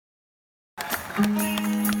Welcome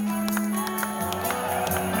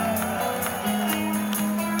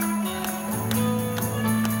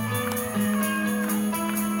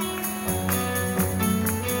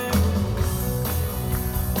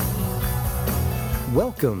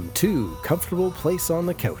to Comfortable Place on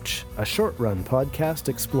the Couch, a short-run podcast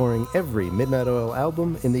exploring every Midnight Oil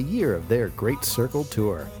album in the year of their Great Circle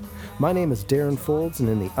Tour. My name is Darren Folds, and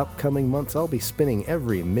in the upcoming months I'll be spinning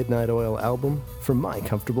every Midnight Oil album from my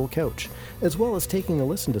comfortable couch, as well as taking a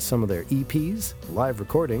listen to some of their EPs, live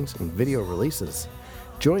recordings, and video releases.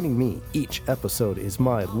 Joining me each episode is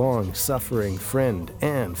my long-suffering friend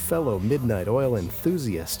and fellow Midnight Oil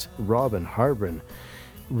enthusiast, Robin Harbin.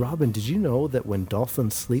 Robin, did you know that when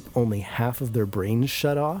dolphins sleep, only half of their brains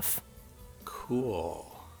shut off? Cool.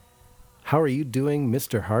 How are you doing,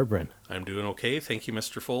 Mr. Harbin? I'm doing okay. Thank you,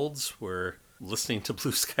 Mr. Folds. We're listening to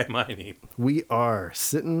Blue Sky Mining. We are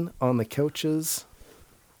sitting on the couches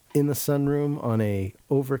in the sunroom on a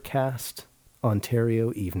overcast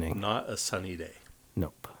Ontario evening. Not a sunny day.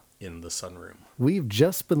 Nope. In the sunroom. We've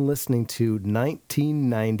just been listening to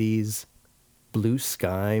 1990s Blue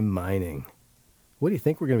Sky Mining. What do you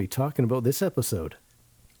think we're going to be talking about this episode?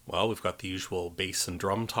 Well, we've got the usual bass and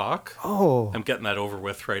drum talk. Oh. I'm getting that over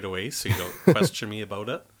with right away, so you don't question me about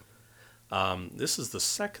it. This is the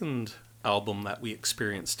second album that we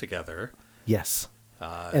experienced together. Yes.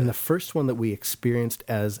 And the first one that we experienced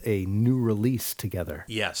as a new release together.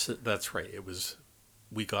 Yes, that's right.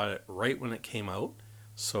 We got it right when it came out,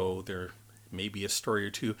 so there may be a story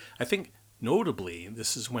or two. I think, notably,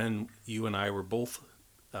 this is when you and I were both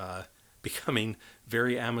becoming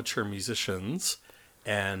very amateur musicians,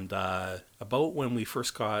 and about when we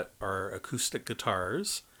first got our acoustic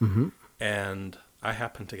guitars, and I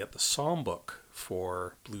happened to get the songbook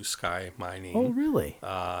for Blue Sky Mining. Oh, really?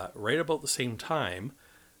 Right about the same time.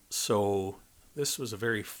 So this was a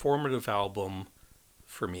very formative album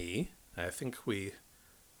for me. I think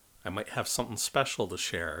I might have something special to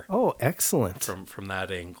share. Oh, excellent. From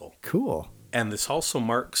that angle. Cool. And this also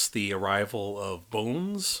marks the arrival of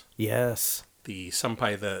Bones. Yes. Some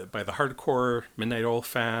by the hardcore Midnight Oil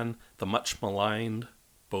fan, the much maligned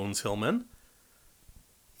Bones Hillman.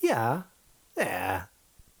 Yeah. I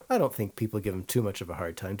don't think people give him too much of a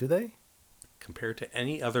hard time, do they? Compared to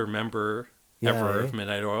any other member ever of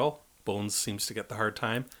Midnight Oil, Bones seems to get the hard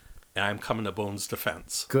time, and I'm coming to Bones'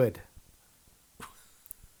 defense. Good.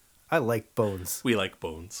 I like Bones. We like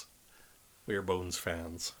Bones. We are Bones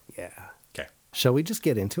fans. Yeah. Okay. Shall we just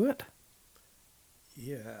get into it?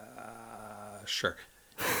 Yeah, sure.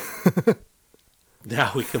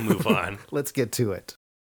 Now we can move on. Let's get to it.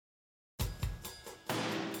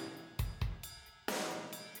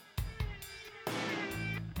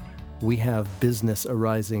 We have business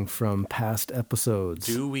arising from past episodes.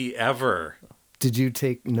 Do we ever? Did you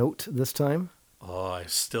take note this time? Oh, I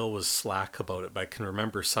still was slack about it, but I can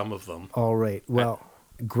remember some of them. All right. Well,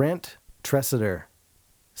 Grant Tressiter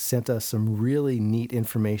sent us some really neat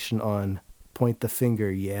information on point the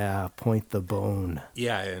finger, point the bone.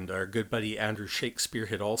 Yeah, and our good buddy Andrew Shakespeare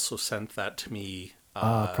had also sent that to me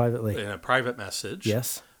privately in a private message.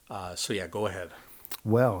 Yes. So yeah, go ahead.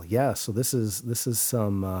 Well, yeah. So this is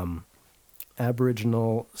some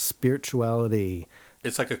Aboriginal spirituality.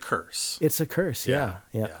 It's like a curse. It's a curse. Yeah.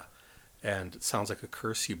 And it sounds like a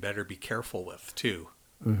curse you better be careful with too.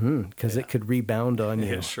 Because it could rebound on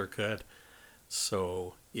you. It sure could.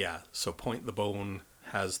 So Point the Bone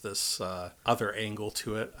has this other angle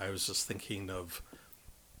to it. I was just thinking of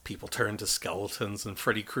people turn to skeletons and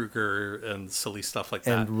Freddy Krueger and silly stuff like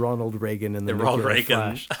that. And Ronald Reagan in the Ronald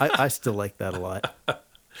Reagan. Flash. I still like that a lot.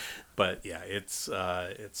 But yeah, it's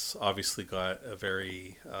obviously got a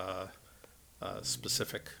very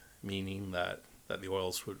specific meaning that the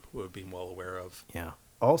Oils would have been well aware of. Yeah.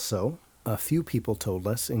 Also, a few people told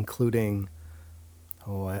us, including,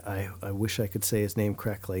 I wish I could say his name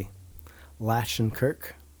correctly,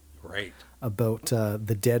 Lashenkirk. Right. About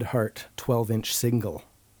the Dead Heart 12-inch single.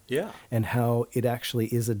 Yeah. And how it actually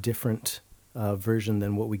is a different version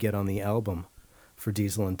than what we get on the album for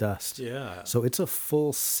Diesel and Dust. Yeah. So it's a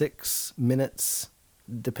full 6 minutes,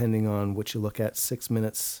 depending on what you look at, 6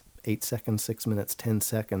 minutes, 8 seconds, 6 minutes, 10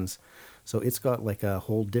 seconds. So it's got like a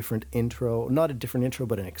whole different intro, not a different intro,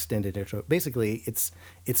 but an extended intro. Basically, it's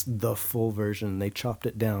the full version. They chopped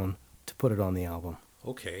it down to put it on the album.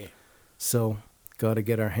 Okay. So got to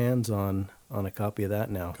get our hands on a copy of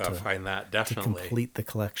that now. Got to find that, definitely. To complete the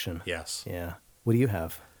collection. Yes. Yeah. What do you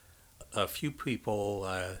have? A few people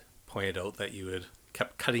pointed out that you had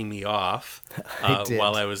kept cutting me off did.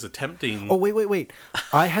 While I was attempting... Oh, wait.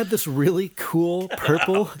 I had this really cool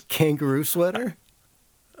purple kangaroo sweater.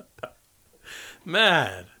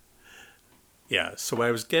 Man. Yeah, so what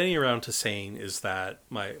I was getting around to saying is that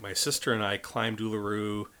my sister and I climbed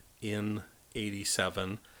Uluru in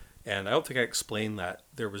 87, and I don't think I explained that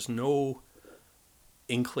there was no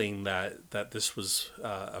inkling that this was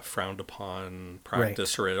a frowned upon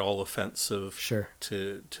practice or at all offensive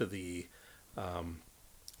to the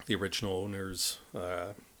original owners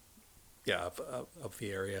of the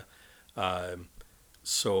area.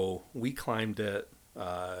 So we climbed it.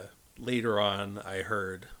 Later on, I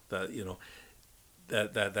heard that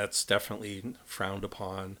that's definitely frowned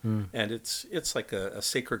upon, and it's like a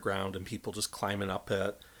sacred ground, and people just climbing up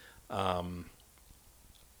it.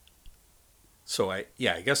 So I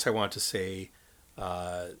guess I want to say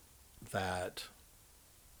that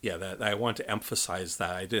I want to emphasize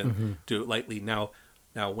that I didn't do it lightly. Now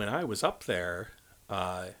when I was up there,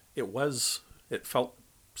 it felt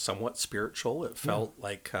somewhat spiritual. It felt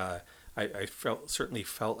like I certainly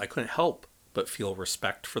felt I couldn't help but feel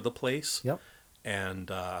respect for the place. Yep.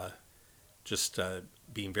 And just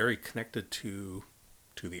being very connected to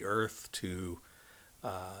the earth, So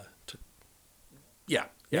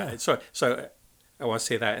I want to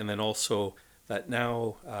say that, and then also that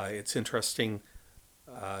now it's interesting.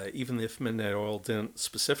 Even if Midnight Oil didn't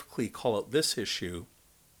specifically call out this issue,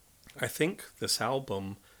 I think this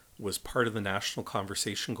album was part of the national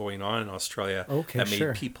conversation going on in Australia that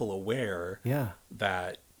made people aware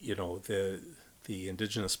that the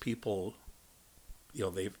indigenous people,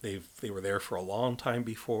 they were there for a long time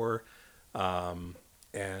before,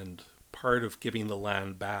 and part of giving the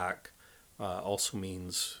land back also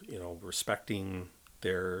means respecting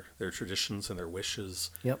their traditions and their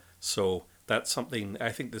wishes. Yep. So that's something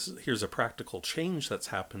I think here's a practical change that's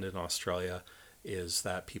happened in Australia, is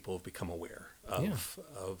that people have become aware of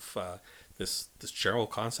this general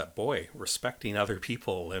concept. Boy, respecting other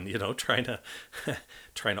people and trying to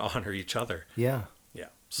honor each other. Yeah. Yeah.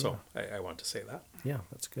 So I want to say that. Yeah,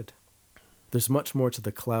 that's good. There's much more to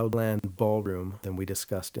the Cloudland Ballroom than we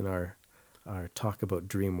discussed in our talk about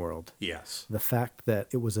Dreamworld. Yes. The fact that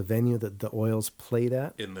it was a venue that the Oils played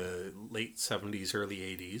at in the late 70s, early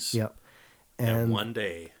 80s. Yep. And one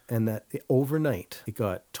day. And that overnight it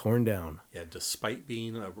got torn down. Yeah, despite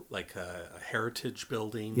being a heritage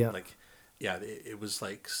building. Yeah. It was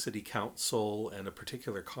like city council and a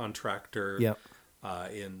particular contractor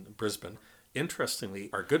in Brisbane. Interestingly,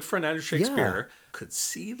 our good friend Andrew Shakespeare could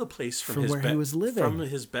see the place from where he was living. From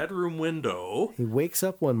his bedroom window. He wakes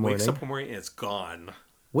up one morning And it's gone.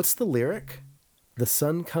 What's the lyric? The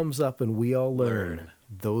sun comes up and we all learn.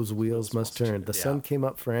 Those wheels must turn. The sun came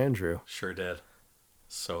up for Andrew. Sure did.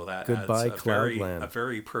 So that goodbye, adds Cloudland. A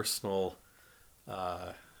very personal.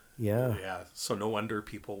 So no wonder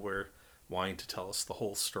people were wanting to tell us the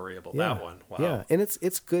whole story about that one. Wow. Yeah, and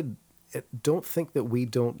it's good. Don't think that we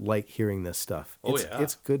don't like hearing this stuff.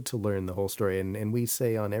 It's good to learn the whole story. And we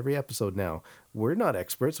say on every episode now, we're not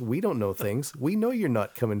experts. We don't know things. We know you're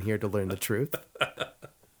not coming here to learn the truth.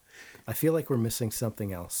 I feel like we're missing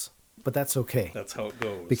something else, but that's okay. That's how it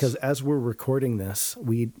goes. Because as we're recording this,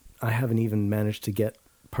 I haven't even managed to get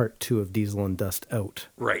part 2 of Diesel and Dust out.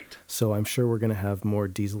 Right. So I'm sure we're going to have more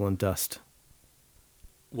Diesel and Dust.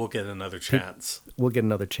 We'll get another chance. We'll get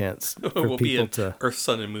another chance for we'll people be in to Earth,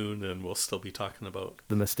 Sun, and Moon, and we'll still be talking about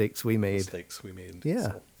the mistakes we made. Yeah.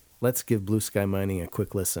 So. Let's give Blue Sky Mining a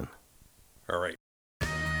quick listen. All right.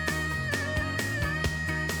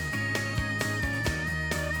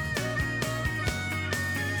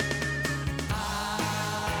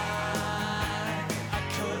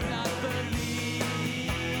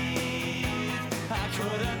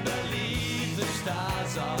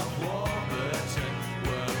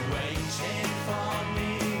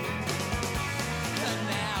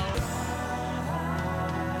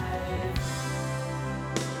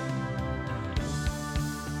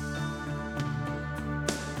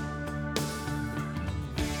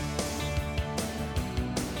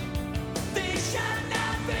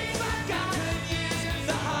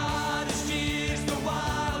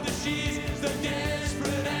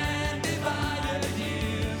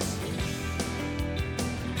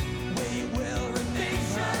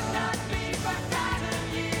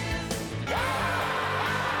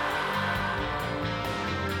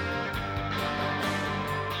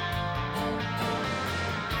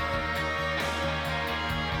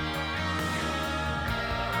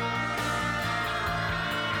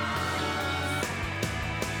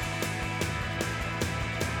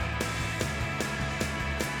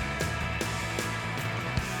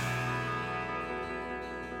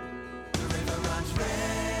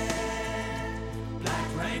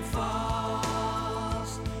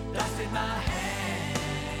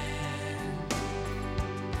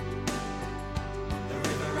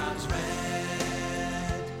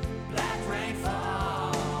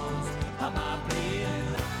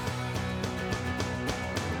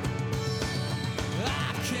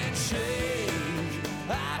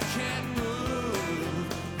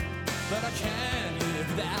 but I can't live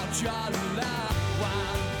without your love.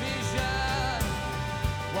 One vision,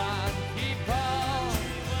 one people,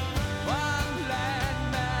 one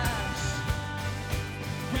landmass.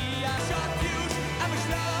 We are short fuse and we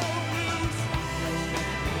slow blues.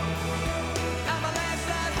 I'm a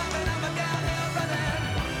landslide hopping, I'm a downhill running.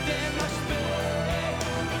 There must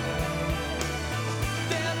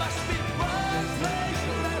be one place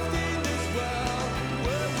left in this world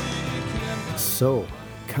where we can. So,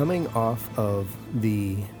 coming off of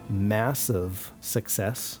the massive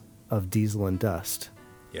success of Diesel and Dust,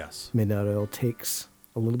 Yes. Midnight Oil takes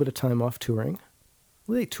a little bit of time off touring.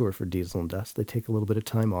 Well, they tour for Diesel and Dust. They take a little bit of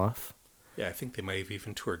time off. Yeah, I think they might have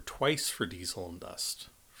even toured twice for Diesel and Dust,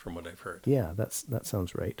 from what I've heard. Yeah, that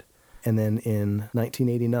sounds right. And then in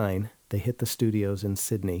 1989, they hit the studios in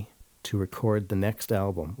Sydney to record the next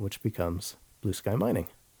album, which becomes Blue Sky Mining.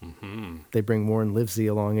 Mm-hmm. They bring Warren Livesey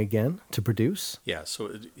along again to produce. Yeah,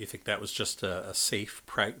 so you think that was just a safe,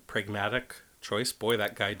 pragmatic choice? Boy,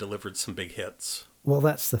 that guy delivered some big hits. Well,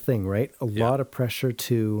 that's the thing, right? A lot of pressure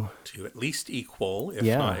to at least equal, if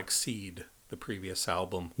Yeah. not exceed, the previous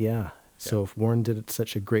album. Yeah. So if Warren did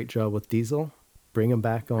such a great job with Diesel, bring him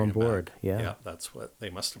back on Bring him board. back. Yeah. Yeah, that's what they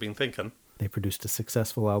must have been thinking. They produced a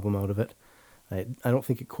successful album out of it. I don't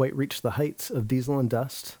think it quite reached the heights of Diesel and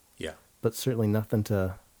Dust, Yeah, but certainly nothing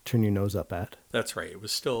to turn your nose up at. that's right. It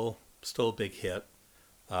was still a big hit,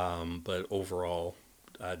 but overall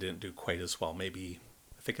didn't do quite as well. Maybe,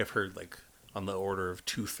 I think I've heard like on the order of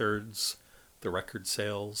 2/3 the record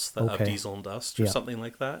sales of Okay. Diesel and Dust or Yeah. something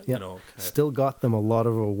like that. Yeah. You know, Still got them a lot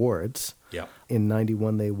of awards. yeah. In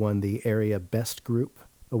 91, they won the Area Best Group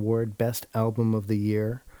Award, Best Album of the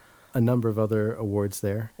Year, a number of other awards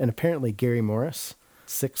there. And apparently Gary Morris,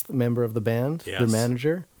 sixth member of the band, their Yes.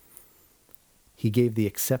 manager, he gave the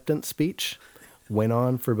acceptance speech, went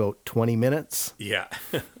on for about 20 minutes. Yeah,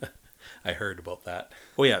 I heard about that.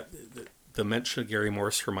 Oh yeah, the mention of Gary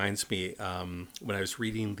Morris reminds me when I was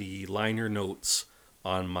reading the liner notes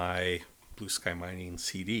on my Blue Sky Mining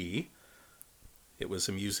CD, it was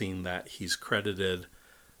amusing that he's credited,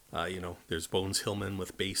 there's Bones Hillman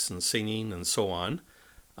with bass and singing and so on.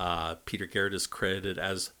 Peter Garrett is credited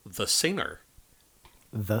as the singer.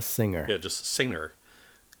 The singer. Yeah, just singer.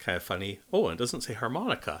 Kind of funny. Oh, and it doesn't say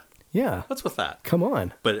harmonica. Yeah. What's with that? Come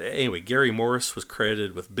on. But anyway, Gary Morris was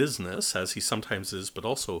credited with business, as he sometimes is, but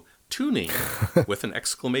also tuning with an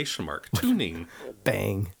exclamation mark. Tuning.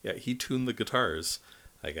 Bang. Yeah, he tuned the guitars,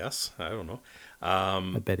 I guess. I don't know.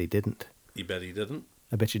 I bet he didn't. You bet he didn't?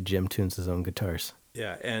 I bet you Jim tunes his own guitars.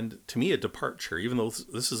 Yeah, and to me, a departure, even though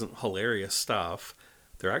this isn't hilarious stuff,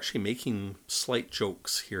 they're actually making slight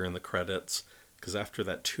jokes here in the credits, because after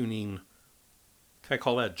that tuning... Can I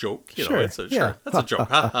call that a joke? Sure, yeah. Sure, that's a joke.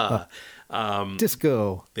 Ha ha.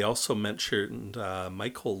 Disco. They also mentioned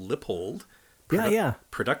Michael Lippold. Yeah.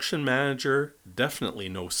 Production manager, definitely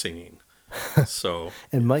no singing. So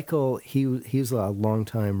And Michael, he's a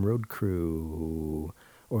longtime road crew,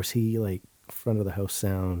 or is he like front of the house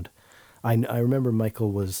sound? I remember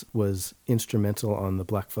Michael was instrumental on the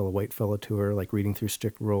Black Fella White Fella tour, like reading through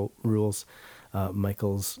strict rules.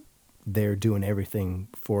 Michael's there doing everything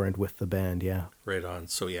for and with the band. Yeah. right on.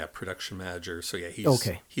 So yeah, production manager. So yeah,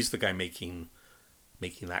 he's the guy making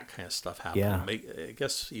that kind of stuff happen. Yeah. I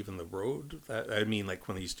guess even the road. I mean, like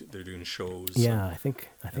when they're doing shows. Yeah, I think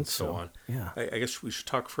and so on. Yeah. I guess we should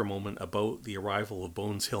talk for a moment about the arrival of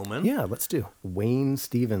Bones Hillman. Yeah, let's do. Wayne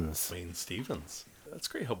Stevens. Wayne Stevens. That's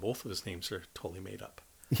great how both of his names are totally made up.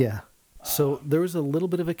 Yeah. So there was a little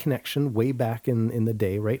bit of a connection way back in the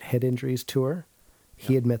day, right? Head Injuries tour.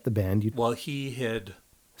 He had met the band. Well, he had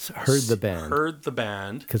Heard the band. Heard the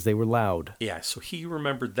band. Because they were loud. Yeah, so he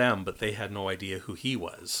remembered them, but they had no idea who he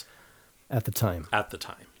was. At the time. At the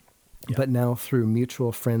time. Yeah. But now through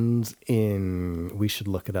mutual friends we should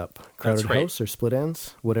look it up, Crowded right. House or Split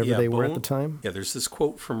Ends, whatever they were at the time. Yeah, there's this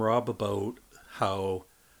quote from Rob about how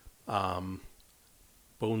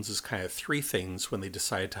Bones is kind of three things when they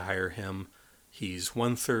decide to hire him. He's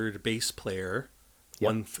 1/3 bass player,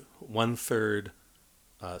 Yep. one third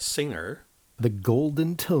singer. The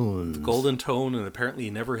Golden Tones. Golden tone, and apparently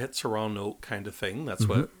he never hits a wrong note kind of thing. That's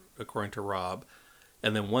what, according to Rob.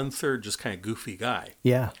 And then 1/3 just kind of goofy guy.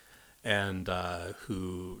 Yeah. And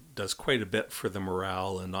who does quite a bit for the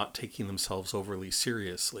morale and not taking themselves overly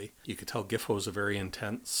seriously. You could tell Giffo's a very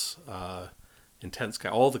intense guy.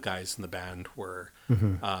 All the guys in the band were.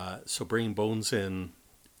 So bringing Bones in,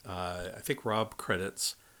 I think Rob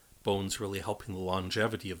credits Bones really helping the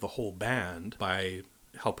longevity of the whole band by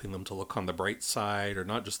helping them to look on the bright side, or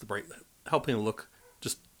not just the bright, helping them look,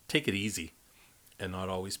 just take it easy and not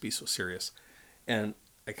always be so serious. And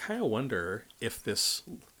I kind of wonder if these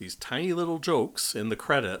tiny little jokes in the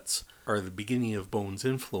credits are the beginning of Bones'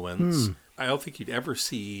 influence. I don't think you'd ever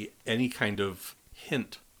see any kind of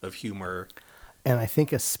hint of humor. And I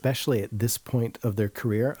think especially at this point of their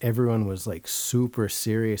career, everyone was like super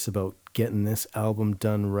serious about getting this album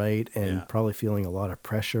done right and probably feeling a lot of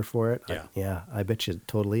pressure for it. Yeah. I bet you it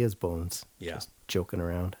totally is Bones. Yeah. Just joking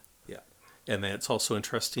around. Yeah. And then it's also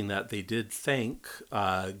interesting that they did thank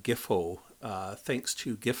Giffo, thanks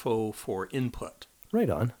to Giffo for input. Right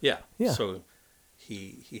on. Yeah. Yeah. So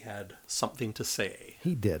he had something to say.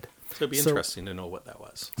 He did. So it'd be interesting to know what that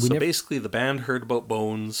was. We So never- basically the band heard about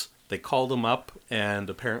Bones. They called him up, and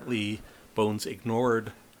apparently Bones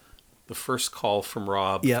ignored the first call from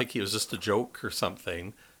Rob. Yeah. I think it was just a joke or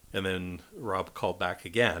something. And then Rob called back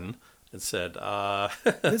again and said,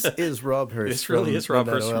 This is Rob Hurst. This really from is Rob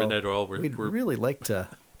Midnight Hurst from Oil. Midnight Oil. We'd really like to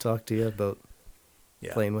talk to you about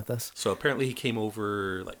playing with us. So apparently he came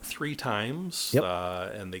over like 3 times, Yep.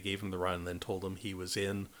 and they gave him the run and then told him he was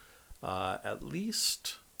in at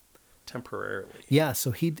least temporarily. Yeah,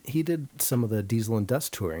 so he did some of the Diesel and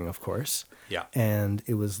Dust touring, of course. Yeah. And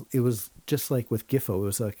it was just like with Giffo. It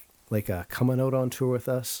was like a coming out on tour with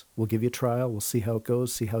us. We'll give you a trial. We'll see how it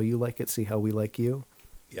goes. See how you like it. See how we like you.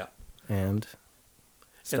 Yeah. And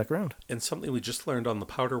stuck around. And something we just learned on the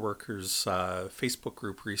Powder Workers Facebook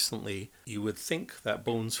group recently, you would think that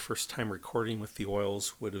Bones' first time recording with the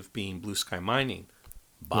Oils would have been Blue Sky Mining.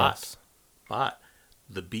 Yes. But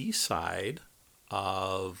the B-side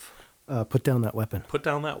of Put Down That Weapon. Put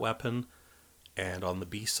Down That Weapon, and on the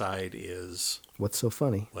B-side is What's So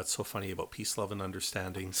Funny? What's So Funny About Peace, Love, and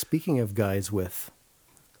Understanding. Speaking of guys with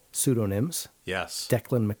pseudonyms, Yes.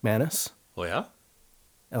 Declan McManus, Oh, yeah?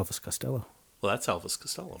 Elvis Costello. Well, that's Elvis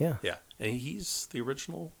Costello. Yeah. Yeah. And he's the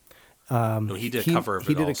original? No, he did a cover of it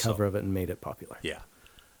He did also. a cover of it and made it popular. Yeah.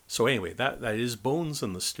 So anyway, that is Bones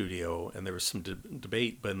in the studio, and there was some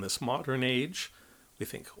debate. But in this modern age, we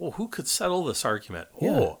think, oh, who could settle this argument?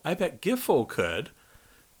 Yeah. Oh, I bet Giffo could.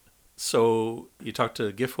 So you talk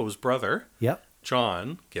to Giffo's brother, Yep.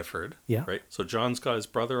 John Gifford, Yeah. right? So John's got his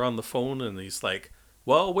brother on the phone, and he's like,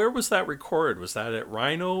 well, where was that recorded? Was that at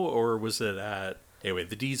Rhino, or was it at, anyway,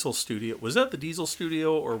 the Diesel studio? Was that the Diesel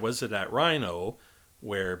studio, or was it at Rhino,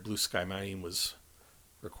 where Blue Sky Mining was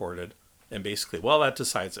recorded? And basically, well, that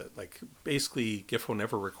decides it. Like, basically, Giffo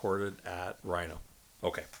never recorded at Rhino.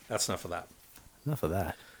 Okay, that's enough of that. Enough of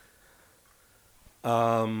that.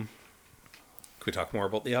 Can we talk more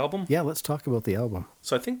about the album? Yeah, let's talk about the album.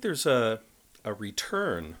 So I think there's a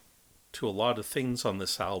return to a lot of things on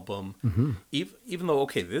this album. Even though,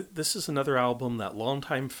 okay, this is another album that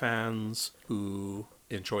longtime fans who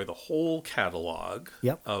enjoy the whole catalog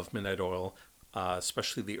of Midnight Oil,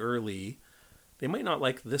 especially the early, they might not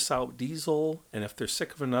like this out Diesel, and if they're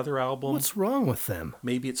sick of another album, What's wrong with them?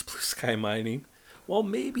 maybe it's Blue Sky Mining. Well,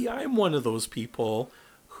 maybe I'm one of those people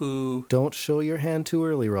who Don't show your hand too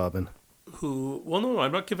early, Robin. well, no,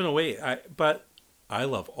 I'm not giving away. But I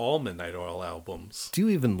love all Midnight Oil albums. Do you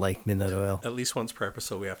even like Midnight Oil? At least once per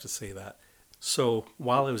episode, we have to say that. So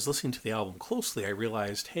while I was listening to the album closely, I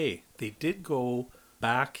realized, hey, they did go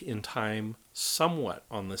back in time somewhat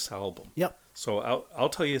on this album. Yep. So I'll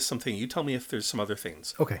tell you something. You tell me if there's some other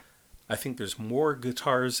things. Okay. I think there's more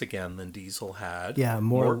guitars again than Diesel had. Yeah,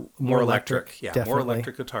 more electric. Yeah, definitely. more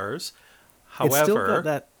electric guitars. However, It's still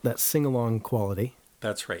got that sing-along quality.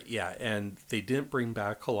 that's right. Yeah, and they didn't bring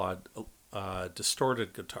back a lot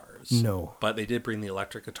distorted guitars. No. But they did bring the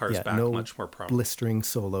electric guitars back no much more prominent. blistering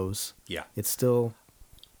solos. Yeah. It's still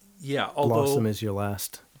Yeah, Blossom is your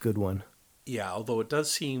last good one. Yeah, although it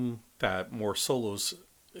does seem that more solos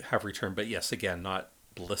have returned, but yes, again, not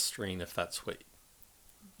blistering, if that's what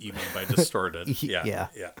you mean by distorted. Yeah.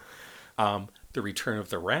 The return of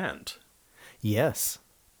the Rant. Yes.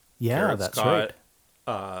 Yeah, Garrett's that's got right.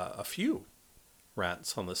 a few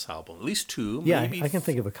rants on this album, at least 2. Yeah, maybe I can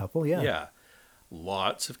think of a couple, yeah. Yeah,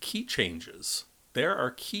 lots of key changes. There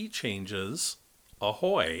are key changes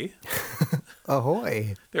ahoy.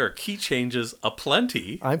 Ahoy. There are key changes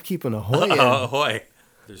aplenty. I'm keeping ahoy in. Ahoy.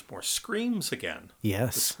 There's more screams again. The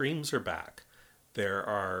Yes. screams are back. There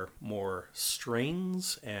are more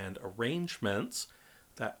strings and arrangements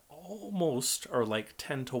that almost are like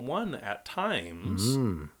 10 to 1 at times.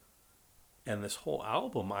 And this whole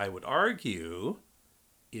album, I would argue,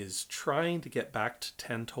 is trying to get back to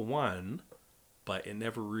 10 to 1, but it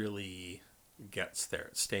never really gets there.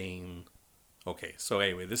 It's staying... Okay, so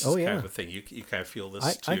anyway, this is kind of a thing. You kind of feel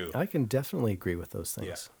this too. I can definitely agree with those things.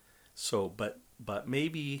 Yeah. So, but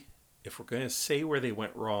maybe if we're going to say where they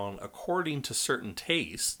went wrong according to certain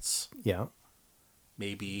tastes, Yeah.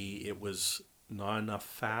 maybe it was not enough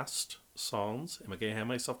fast songs. Am I going to have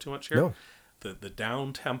myself too much here? No. The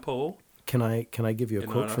down tempo. Can I give you a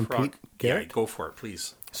and quote not from enough rock. Pete Garrett? Yeah, go for it,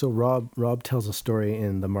 please. So Rob tells a story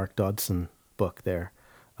in the Mark Dodson book there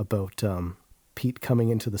about Pete coming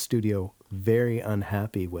into the studio very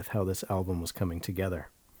unhappy with how this album was coming together.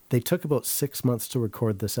 They took about 6 months to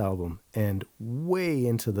record this album, and way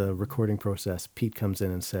into the recording process, Pete comes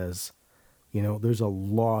in and says, there's a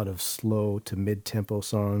lot of slow to mid-tempo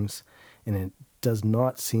songs, and it does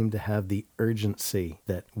not seem to have the urgency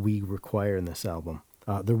that we require in this album.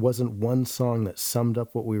 There wasn't one song that summed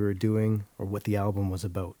up what we were doing or what the album was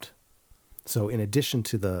about. So in addition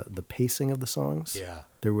to the pacing of the songs,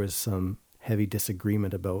 there was some heavy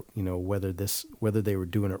disagreement about, whether they were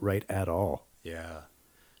doing it right at all. Yeah.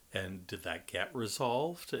 And did that get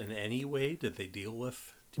resolved in any way? Did they deal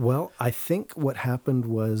with... Well, I think what happened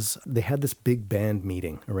was they had this big band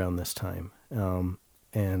meeting around this time,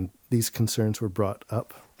 and these concerns were brought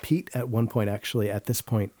up. Pete, at one point, actually, at this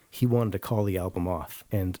point, he wanted to call the album off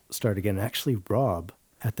and start again. Actually, Rob,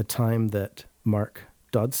 at the time that Mark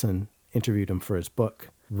Dodson interviewed him for his book,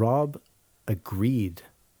 Rob agreed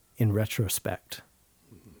in retrospect.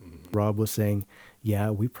 Rob was saying, yeah,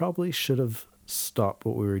 we probably should have stopped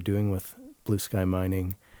what we were doing with Blue Sky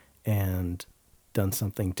Mining and done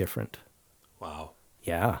something different. Wow.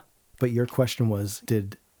 Yeah. But your question was,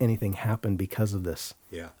 did anything happen because of this?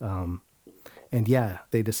 Yeah. And yeah,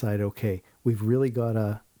 they decided, okay, we've really got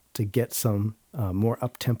to get some more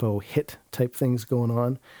up-tempo hit type things going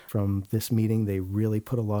on. From this meeting, they really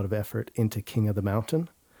put a lot of effort into King of the Mountain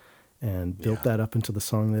and built that up into the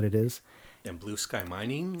song that it is. And Blue Sky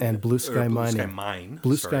Mining? And Blue Sky Mining. Blue Sky Mine.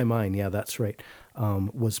 Blue Sky Mine, yeah, that's right.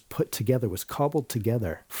 Was put together, was cobbled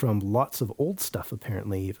together from lots of old stuff,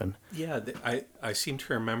 apparently, even. Yeah, I seem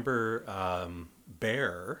to remember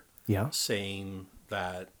Bear saying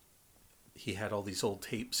that he had all these old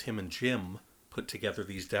tapes, him and Jim put together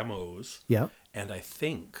these demos. Yeah. And I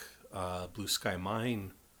think Blue Sky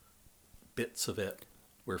Mine, bits of it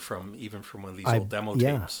were from one of these old demo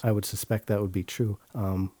tapes. Yeah, I would suspect that would be true.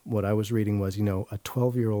 What I was reading was, a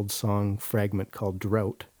 12-year-old song fragment called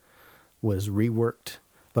Drought was reworked,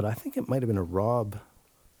 but I think it might have been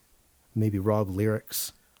maybe Rob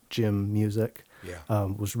lyrics, Jim music. Yeah.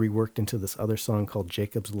 Was reworked into this other song called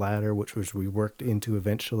Jacob's Ladder, which was reworked into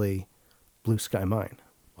eventually Blue Sky Mine.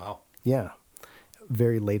 Wow. Yeah.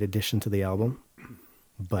 Very late addition to the album.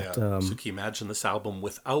 But so can you imagine this album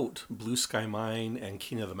without Blue Sky Mine and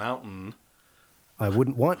King of the Mountain? I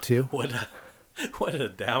wouldn't want to. What a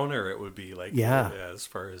downer it would be. Like, yeah. As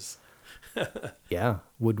far as... yeah.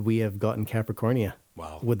 Would we have gotten Capricornia?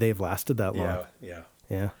 Wow. Would they have lasted that long?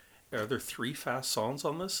 Yeah. Are there 3 fast songs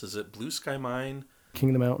on this? Is it Blue Sky Mine, King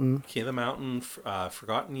of the Mountain,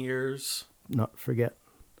 Forgotten Years? Not Forget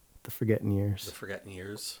the Forgotten Years. The Forgotten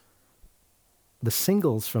Years. The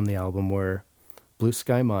singles from the album were Blue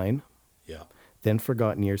Sky Mine. Yeah. Then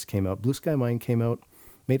Forgotten Years came out. Blue Sky Mine came out,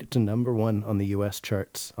 made it to number 1 on the U.S.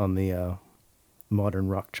 charts, on the modern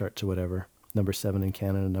rock charts or whatever. Number 7 in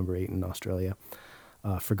Canada, number 8 in Australia.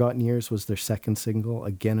 Forgotten Years was their second single.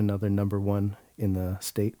 Again, another number 1 in the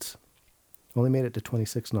States. Only made it to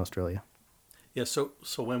 26 in Australia. Yeah, so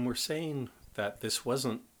when we're saying that this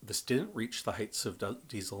didn't reach the heights of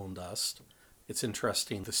Diesel and Dust, it's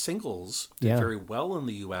interesting. The singles did very well in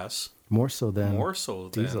the U.S. More so than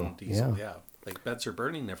Diesel. Yeah. Like Beds Are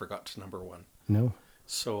Burning never got to number 1. No.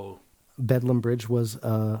 So Bedlam Bridge was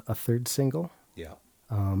a third single. Yeah.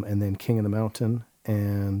 And then King of the Mountain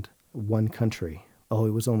and One Country. Oh,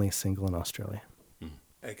 it was only a single in Australia.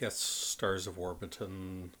 I guess Stars of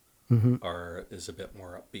Warburton is a bit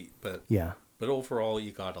more upbeat, but overall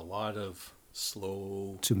you got a lot of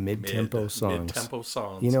slow to mid-tempo songs. Mid-tempo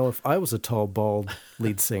songs. If I was a tall, bald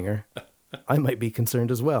lead singer, I might be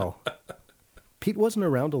concerned as well. Pete wasn't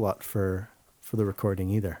around a lot for the recording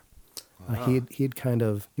either. He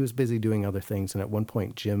was busy doing other things, and at one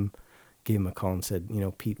point Jim gave him a call and said,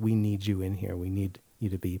 Pete, we need you in here. We need you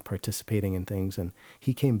to be participating in things. And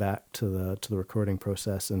he came back to the recording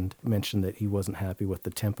process and mentioned that he wasn't happy with the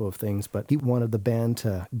tempo of things, but he wanted the band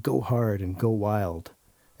to go hard and go wild.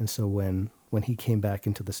 And so when he came back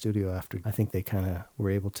into the studio after, I think they kind of were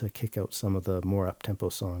able to kick out some of the more up-tempo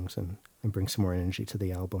songs and bring some more energy to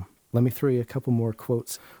the album. Let me throw you a couple more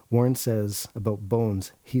quotes. Warren says about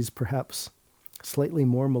Bones, he's perhaps slightly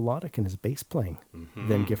more melodic in his bass playing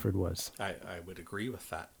than Gifford was. I would agree with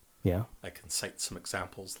that. Yeah. I can cite some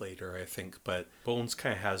examples later, I think, but Bones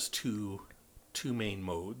kind of has two main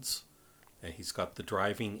modes. And he's got the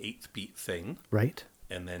driving 8th beat thing. Right.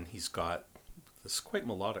 And then he's got this quite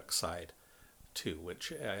melodic side too,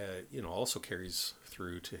 which also carries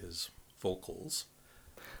through to his vocals.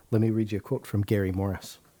 Let me read you a quote from Gary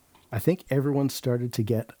Morris. I think everyone started to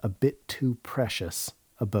get a bit too precious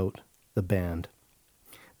about the band.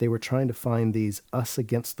 They were trying to find these us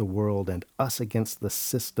against the world and us against the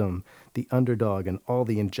system, the underdog and all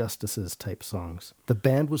the injustices type songs. The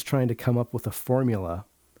band was trying to come up with a formula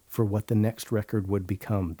for what the next record would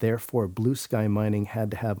become. Therefore, Blue Sky Mining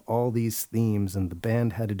had to have all these themes, and the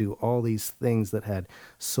band had to do all these things that had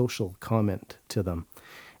social comment to them.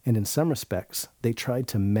 And in some respects, they tried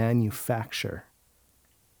to manufacture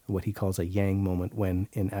what he calls a yang moment, when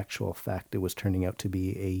in actual fact it was turning out to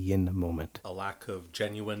be a yin moment. A lack of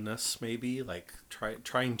genuineness, maybe, like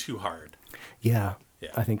trying too hard. Yeah, Yeah.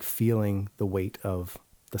 I think feeling the weight of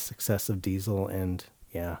the success of Diesel and,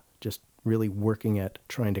 just really working at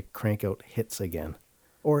trying to crank out hits again.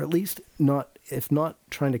 Or at least not, if not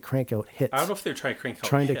trying to crank out hits. I don't know if they're trying to crank out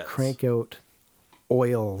Trying hits. to crank out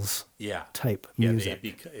oils type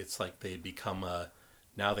music. It's like they become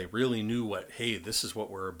now they really knew hey, this is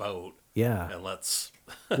what we're about. Yeah. And let's...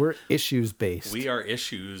 We're issues based. We are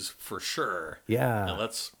issues for sure. Yeah. And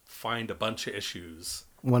let's find a bunch of issues.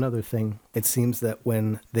 One other thing, it seems that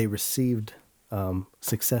when they received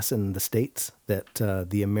success in the States, that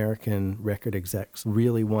the American record execs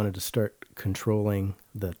really wanted to start controlling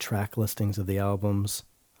the track listings of the albums,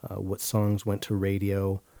 what songs went to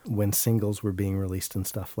radio, when singles were being released and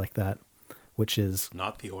stuff like that, which is...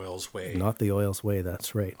 Not the oil's way. Not the oil's way,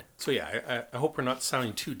 that's right. So yeah, I hope we're not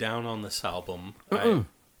sounding too down on this album.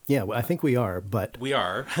 Yeah, well, I think we are, but... We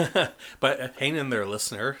are. But hang in there,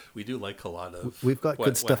 listener. We do like a lot of... We've got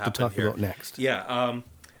good stuff to talk about next. Yeah,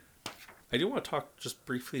 I do want to talk just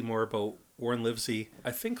briefly more about Warren Livesey.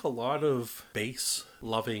 I think a lot of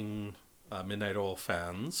bass-loving Midnight Oil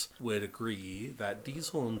fans would agree that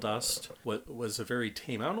Diesel and Dust was a very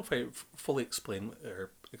tame... I don't know if I fully explained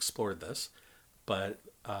or explored this, but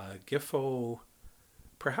Giffo...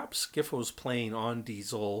 Perhaps Giffo's playing on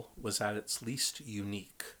Diesel was at its least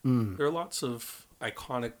unique. There are lots of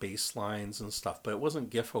iconic bass lines and stuff, but it wasn't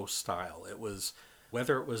Giffo's style. It was,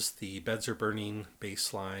 whether it was the Beds Are Burning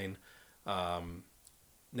bass line,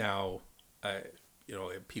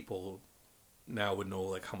 people now would know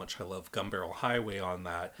like how much I love Gun Barrel Highway on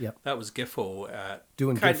that. Yep. That was Giffo at...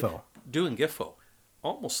 Doing Giffo.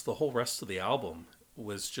 Almost the whole rest of the album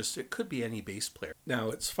was just, it could be any bass player.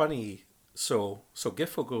 Now, it's funny... So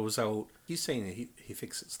Giffo goes out. He's saying that he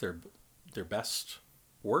thinks it's their best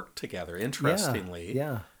work together. Interestingly,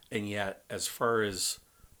 yeah. And yet, as far as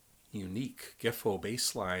unique Giffo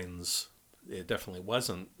bass lines, it definitely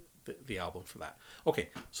wasn't the album for that. Okay,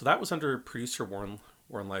 so that was under producer Warren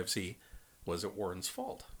Livesey. Was it Warren's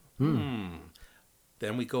fault? Then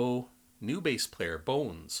we go new bass player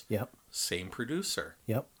Bones. Yep. Same producer.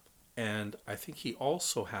 Yep. And I think he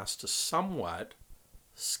also has to somewhat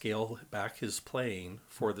scale back his playing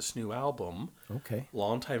for this new album. Okay.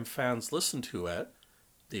 Longtime fans listen to it.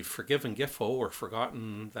 They've forgiven Giffo or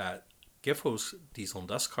forgotten that Giffo's Diesel and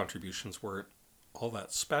Dust contributions weren't all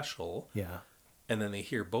that special. Yeah. And then they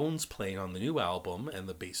hear Bones playing on the new album, and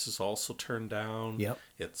the bass is also turned down. Yep.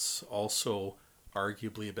 It's also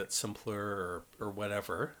arguably a bit simpler or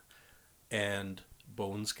whatever. And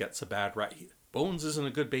Bones gets a bad rap. Bones isn't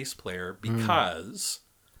a good bass player because...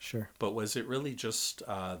 Sure. But was it really just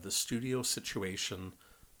the studio situation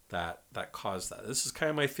that caused that? This is kind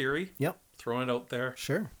of my theory. Yep. Throwing it out there.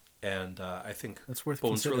 Sure. And I think that's worth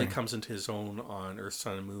Bones considering. really comes into his own on Earth,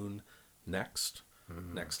 Sun, and Moon next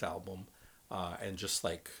album. And just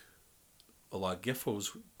like a lot of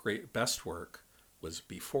Giffo's best work was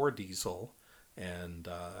before Diesel and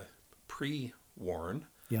pre-Warren.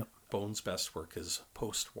 Yep. Bones' best work is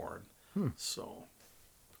post-Warren. So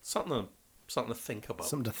something to think about.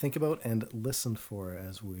 Something to think about and listen for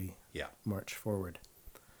as we march forward.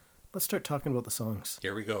 Let's start talking about the songs.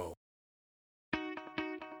 Here we go.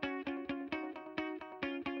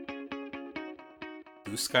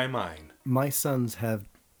 Blue Sky Mine. My sons have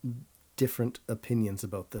different opinions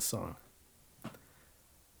about this song.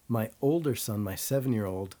 My older son, my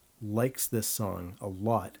 7-year-old, likes this song a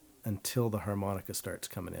lot until the harmonica starts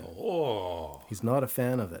coming in. Oh. He's not a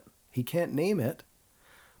fan of it. He can't name it.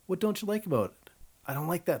 What don't you like about it? I don't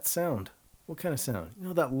like that sound. What kind of sound? You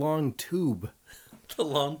know, that long tube. The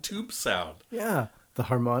long tube sound. Yeah. The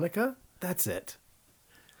harmonica? That's it.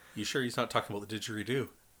 You sure he's not talking about the didgeridoo?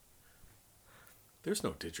 There's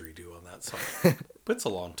no didgeridoo on that song. But it's a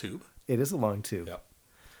long tube. It is a long tube.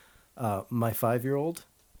 Yep. My 5-year-old,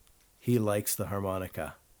 he likes the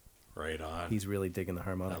harmonica. Right on. He's really digging the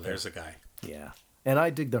harmonica. Now there's a guy. Yeah. And I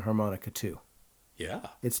dig the harmonica too. Yeah.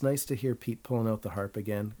 It's nice to hear Pete pulling out the harp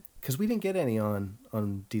again. Because we didn't get any on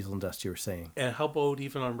Diesel and Dust, you were saying. And how about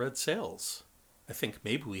even on Red Sails? I think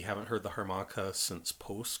maybe we haven't heard the harmonica since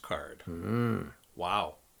Postcard.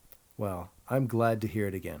 Wow. Well, I'm glad to hear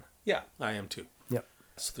it again. Yeah, I am too. Yep.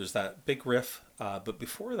 So there's that big riff, but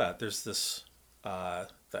before that, there's this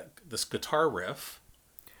this guitar riff.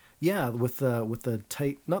 Yeah, with the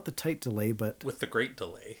tight, not the tight delay, but With the great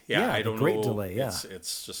delay. Yeah, I the don't great know. delay, yeah.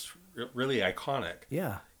 It's just really iconic.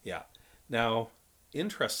 yeah. Yeah. Now,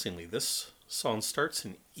 interestingly, this song starts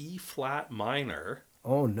in E flat minor.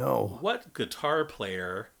 Oh no. What guitar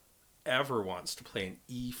player ever wants to play an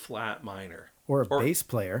E flat minor? Or a bass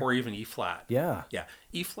player. Or even E flat. Yeah. Yeah.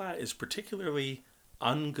 E flat is particularly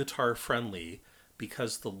un-guitar friendly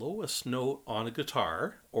because the lowest note on a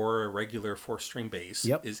guitar or a regular 4-string bass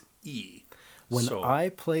is E. When I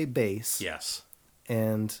play bass, yes,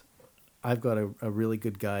 and I've got a really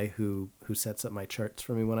good guy who sets up my charts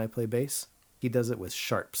for me when I play bass. He does it with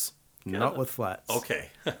sharps, not with flats. Okay.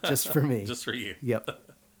 Just for me. Just for you. Yep.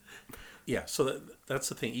 Yeah, so that's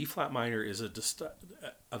the thing. E flat minor is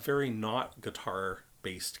a very not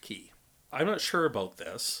guitar-based key. I'm not sure about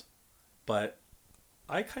this, but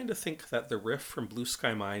I kind of think that the riff from Blue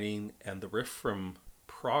Sky Mining and the riff from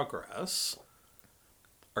Progress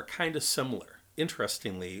are kind of similar.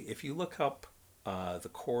 Interestingly, if you look up the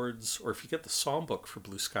chords, or if you get the songbook for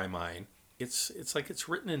Blue Sky Mine, it's like it's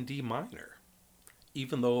written in D minor.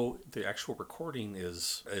 Even though the actual recording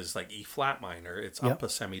is like E flat minor, it's up a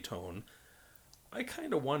semitone. I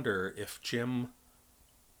kind of wonder if Jim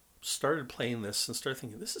started playing this and started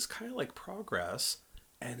thinking, this is kind of like Progress,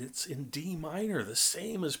 and it's in D minor, the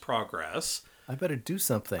same as Progress. I better do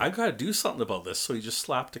something. I got to do something about this. So he just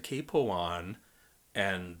slapped a capo on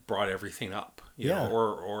and brought everything up, you know,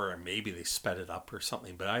 or maybe they sped it up or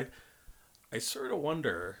something. But I sort of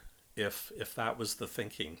wonder if that was the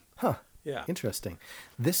thinking. Huh. Yeah. Interesting.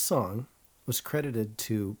 This song was credited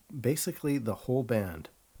to basically the whole band.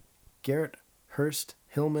 Garrett, Hurst,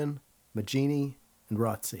 Hillman, Magini, and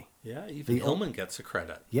Rotzi. Yeah, even Hillman gets a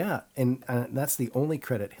credit. Yeah, and that's the only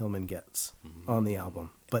credit Hillman gets on the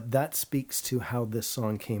album. But that speaks to how this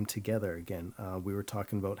song came together again. We were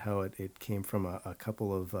talking about how it came from a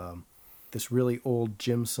couple of... this really old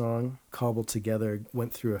Jim song cobbled together,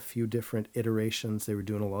 went through a few different iterations. They were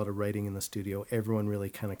doing a lot of writing in the studio. Everyone really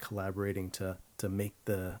kind of collaborating to make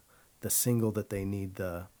the single that they need,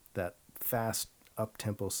 that fast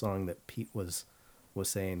up-tempo song that Pete was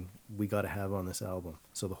saying we got to have on this album.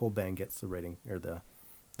 So the whole band gets the writing or the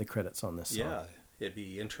credits on this song. Yeah, it'd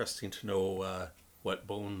be interesting to know what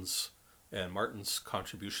Bones and Martin's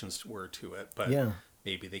contributions were to it. But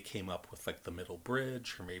maybe they came up with like the middle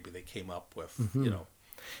bridge, or maybe they came up with, you know.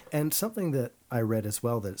 And something that I read as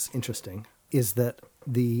well that's interesting is that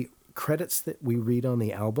the credits that we read on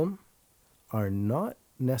the album are not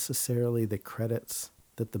necessarily the credits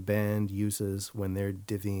that the band uses when they're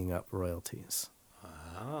divvying up royalties.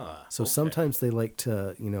 So sometimes they like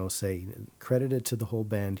to, say credited to the whole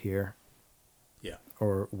band here. Yeah.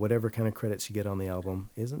 Or whatever kind of credits you get on the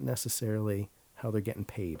album isn't necessarily how they're getting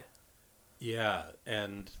paid. Yeah,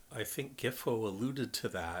 and I think Giffo alluded to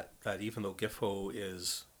that even though Giffo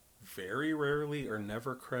is very rarely or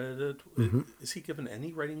never credited, is he given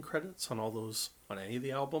any writing credits on any of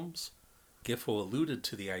the albums? Giffo alluded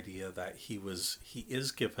to the idea that he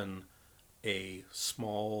is given a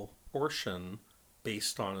small portion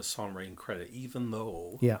based on a songwriting credit, even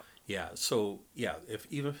though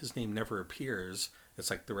if his name never appears,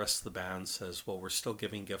 it's like the rest of the band says, well, we're still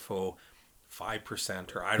giving Giffo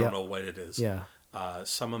 5%, or I don't know what it is,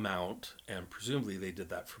 some amount, and presumably they did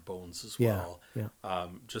that for Bones as well,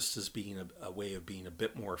 just as being a way of being a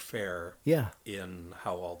bit more fair in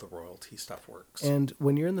how all the royalty stuff works. And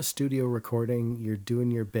when you're in the studio recording, you're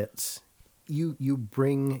doing your bits, you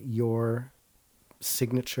bring your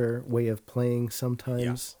signature way of playing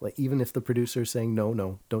sometimes, like even if the producer's saying,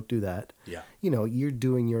 no, don't do that. Yeah. You're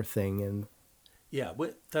doing your thing, and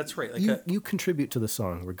that's right. Like you contribute to the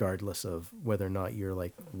song regardless of whether or not you're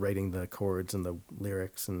like writing the chords and the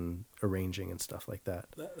lyrics and arranging and stuff like that.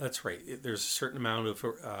 That's right. There's a certain amount of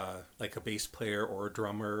like a bass player or a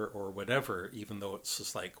drummer or whatever, even though it's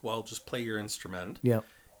just like, well, just play your instrument. Yeah.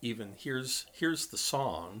 Even here's the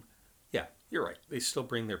song. Yeah, you're right. They still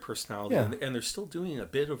bring their personality, and they're still doing a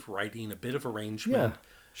bit of writing, a bit of arrangement. Yeah,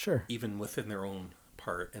 sure. Even within their own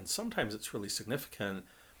part, and sometimes it's really significant.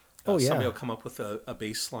 Somebody will come up with a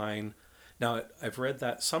bass line. Now, I've read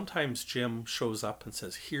that sometimes Jim shows up and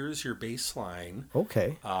says, here's your bass line.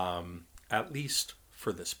 Okay. At least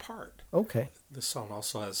for this part. Okay. This song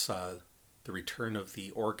also has the return of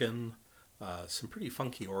the organ, some pretty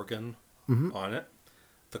funky organ on it.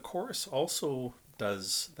 The chorus also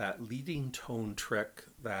does that leading tone trick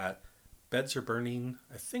that Beds Are Burning,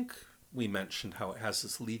 I think we mentioned how it has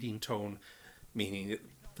this leading tone, meaning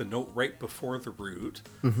the note right before the root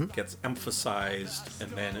gets emphasized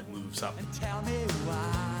and then it moves up. And tell me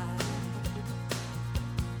why.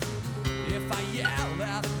 If I yell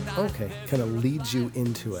at night, Okay, kind of leads you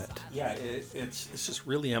into it. Yeah, it's just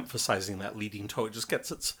really emphasizing that leading tone. It just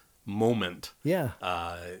gets its moment. Yeah.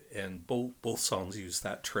 And both songs use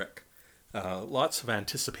that trick. Lots of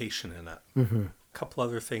anticipation in it. A couple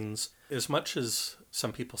other things. As much as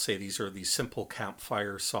some people say these are these simple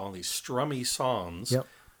campfire songs, these strummy songs, Yep.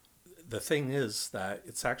 the thing is that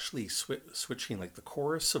it's actually switching. Like the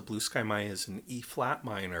chorus of Blue Sky Mine is in E flat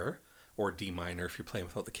minor, or D minor if you're playing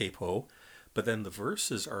without the capo, but then the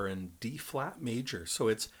verses are in D flat major. So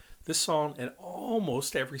it's this song, and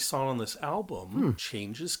almost every song on this album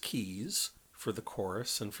changes keys for the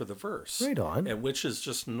chorus and for the verse. Right on. And which is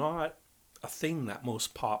just not a thing that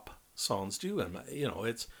most pop songs do. And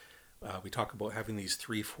it's we talk about having these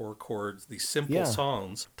 3-4 chords, these simple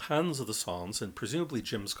songs, tons of the songs, and presumably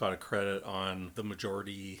Jim's got a credit on the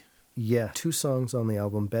majority. Yeah, 2 songs on the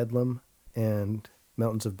album, Bedlam and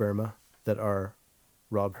Mountains of Burma, that are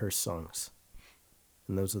Rob Hurst songs.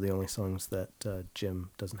 And those are the only songs that Jim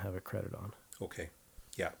doesn't have a credit on. Okay.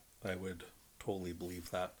 Yeah, I would totally believe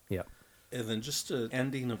that. Yeah. And then just an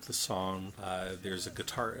ending of the song, there's an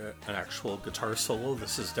actual guitar solo.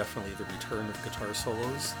 This is definitely the return of guitar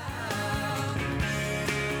solos.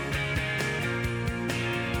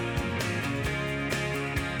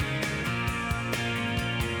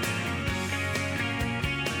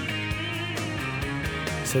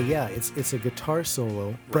 So yeah, it's a guitar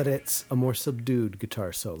solo, but it's a more subdued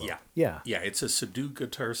guitar solo. Yeah, it's a subdued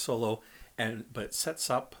guitar solo, but it sets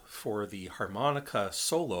up for the harmonica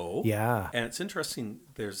solo. Yeah. And it's interesting,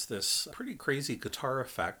 there's this pretty crazy guitar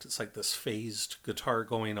effect. It's like this phased guitar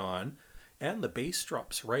going on, and the bass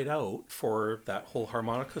drops right out for that whole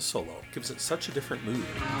harmonica solo. It gives it such a different mood.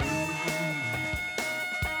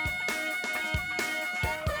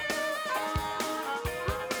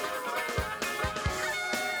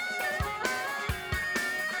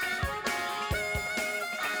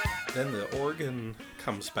 Then the organ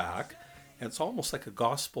comes back, and it's almost like a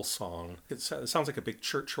gospel song. It sounds like a big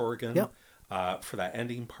church organ. Yep. For that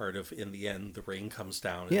ending part of "In the End, the Rain Comes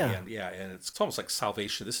Down." Yeah. And it's almost like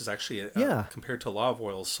salvation. This is actually compared to a lot of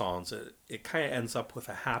Oil's songs, it kind of ends up with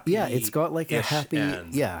a happy. Yeah, it's got like a happy,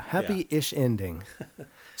 end. happy-ish ending.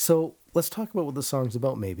 So let's talk about what the song's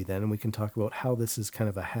about, maybe then, and we can talk about how this is kind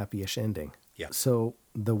of a happy-ish ending. Yeah. So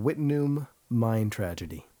the Whitnum mine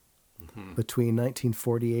tragedy between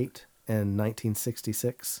 1948 and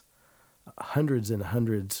 1966, hundreds and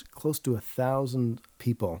hundreds, close to 1,000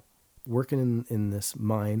 people working in this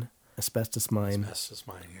mine, asbestos mine,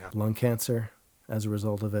 Yeah. lung cancer as a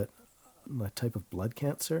result of it, a type of blood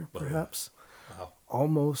cancer, perhaps. Wow.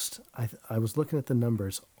 Almost, I was looking at the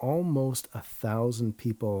numbers, almost 1,000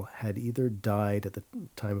 people had either died at the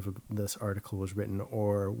time of this article was written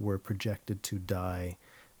or were projected to die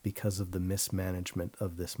because of the mismanagement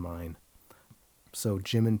of this mine. So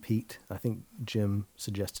Jim and Pete, I think Jim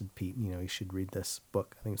suggested Pete, you should read this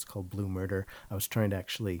book. I think it's called Blue Murder. I was trying to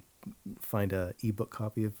actually find a ebook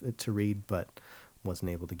copy of it to read, but wasn't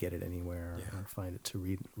able to get it anywhere or find it to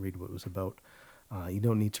read what it was about. You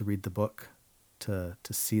don't need to read the book to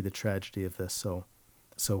see the tragedy of this.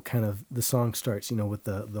 So kind of the song starts, with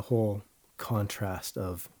the whole contrast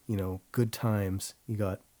of, good times. You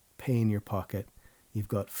got pay in your pocket. You've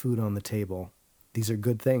got food on the table. These are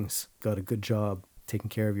good things. Got a good job, taking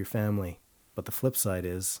care of your family. But the flip side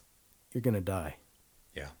is you're going to die.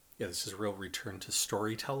 Yeah. Yeah, this is a real return to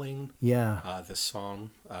storytelling. Yeah. This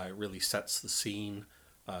song really sets the scene,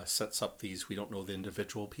 sets up these, we don't know the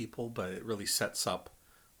individual people, but it really sets up,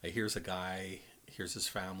 here's a guy, here's his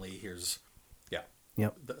family, here's,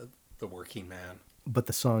 the working man. But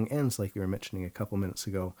the song ends, like you were mentioning a couple minutes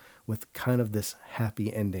ago, with kind of this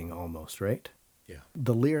happy ending almost, right? Yeah.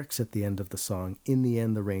 The lyrics at the end of the song, in the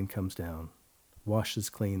end the rain comes down, washes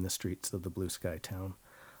clean the streets of the blue sky town.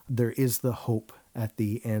 There is the hope at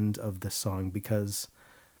the end of the song because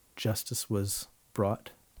justice was brought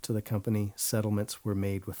to the company, settlements were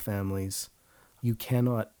made with families. You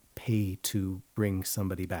cannot pay to bring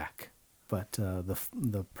somebody back. But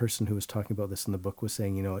the person who was talking about this in the book was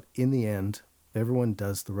saying, in the end, if everyone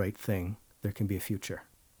does the right thing, there can be a future.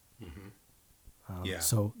 Yeah.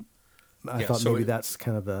 So I thought maybe that's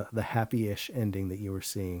kind of the happy-ish ending that you were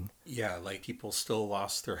seeing. Yeah, like people still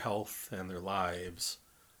lost their health and their lives,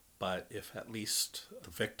 but if at least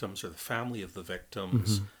the victims or the family of the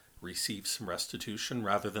victims receive some restitution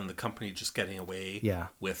rather than the company just getting away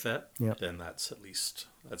with it, then that's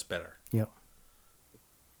better. Yep.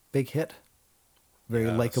 Big hit.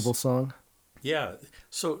 Very likable song. Yeah.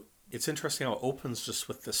 So it's interesting how it opens just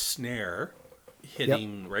with the snare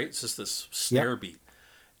hitting, right? It's just this snare beat.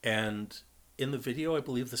 And in the video, I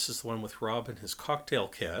believe this is the one with Rob and his cocktail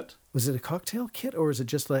kit. Was it a cocktail kit or is it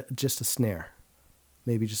just a snare?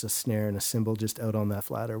 Maybe just a snare and a cymbal just out on that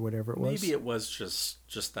flat or whatever it was? Maybe it was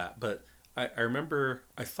just that. But I remember,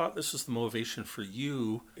 I thought this was the motivation for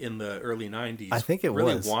you in the early 90s. I think it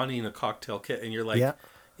really was. Really wanting a cocktail kit. And you're like,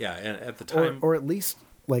 and at the time... Or at least...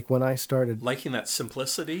 Like when I started... Liking that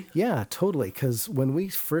simplicity? Yeah, totally. Because when we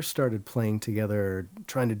first started playing together,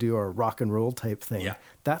 trying to do our rock and roll type thing,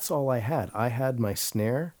 that's all I had. I had my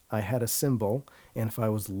snare, I had a cymbal, and if I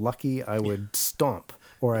was lucky, I would stomp.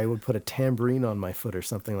 Or I would put a tambourine on my foot or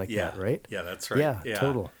something like that, right? Yeah, that's right. Yeah,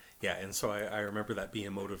 total. Yeah, and so I remember that being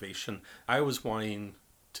a motivation. I was wanting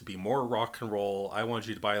to be more rock and roll. I wanted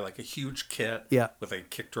you to buy like a huge kit with a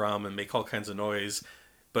kick drum and make all kinds of noise.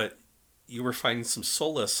 But... you were finding some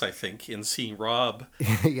solace, I think, in seeing Rob.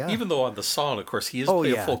 Even though on the song, of course, he is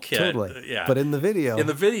playing a full kit. Totally. But in the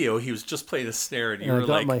video, he was just playing a snare, and you were like,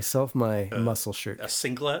 I got myself my muscle shirt, a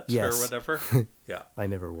singlet, or whatever. Yeah, I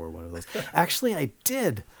never wore one of those. Actually, I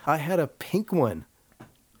did. I had a pink one.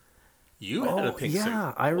 You had a pink singlet.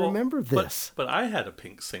 Yeah, I remember this. But I had a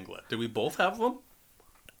pink singlet. Did we both have them?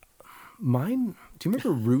 Mine. Do you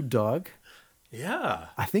remember Rude Dog? Yeah.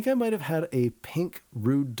 I think I might have had a pink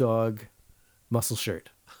Rude Dog muscle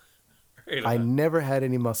shirt. Right. I never had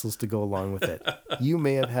any muscles to go along with it. You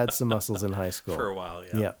may have had some muscles in high school. For a while,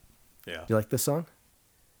 yeah. Yeah. You like this song?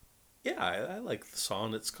 Yeah, I like the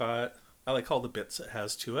song. I like all the bits it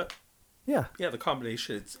has to it. Yeah. Yeah, the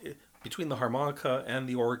combination, between the harmonica and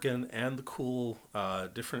the organ and the cool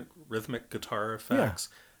different rhythmic guitar effects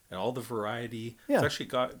and all the variety. Yeah.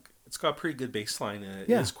 It's got a pretty good bass line in it.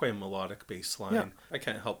 It is quite a melodic bass line. Yeah. I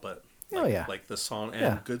can't help but like the song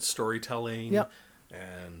and good storytelling. Yeah.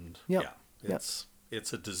 And it's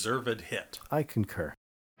a deserved hit. I concur.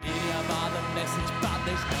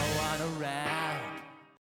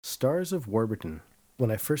 Stars of Warburton.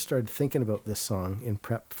 When I first started thinking about this song in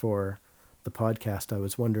prep for the podcast, I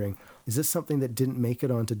was wondering, is this something that didn't make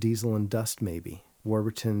it onto Diesel and Dust maybe?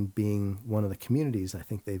 Warburton being one of the communities I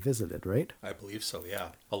think they visited, right? I believe so, yeah.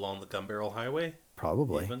 Along the Gun Barrel Highway?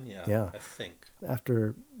 Probably. Even? Yeah. I think.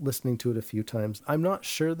 After listening to it a few times, I'm not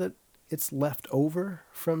sure that it's left over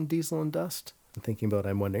from Diesel and Dust.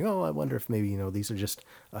 I'm wondering, I wonder if maybe, these are just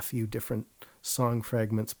a few different song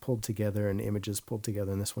fragments pulled together and images pulled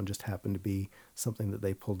together, and this one just happened to be something that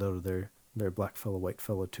they pulled out of their Blackfellow,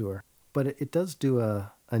 Whitefellow tour. But it does do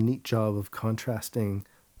a neat job of contrasting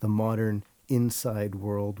the modern inside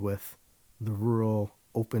world with the rural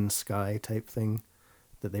open sky type thing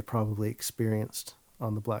that they probably experienced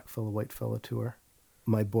on the Blackfellow, Whitefellow tour.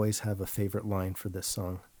 My boys have a favorite line for this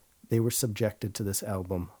song. They were subjected to this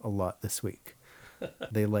album a lot this week.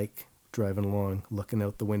 They like driving along, looking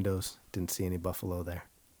out the windows, didn't see any buffalo there.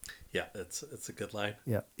 Yeah, it's a good line.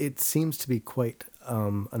 Yeah, it seems to be quite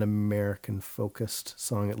an American-focused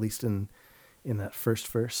song, at least in that first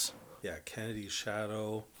verse. Yeah, Kennedy's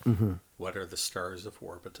Shadow. Mm-hmm. What are the stars of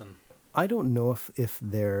Warburton? I don't know if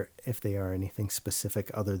they are anything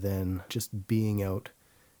specific other than just being out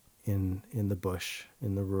in the bush,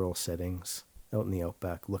 in the rural settings, out in the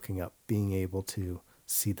outback, looking up, being able to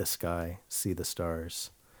see the sky, see the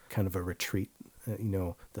stars, kind of a retreat.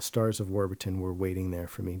 The stars of Warburton were waiting there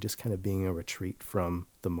for me, just kind of being a retreat from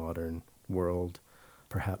the modern world.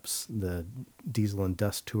 Perhaps the Diesel and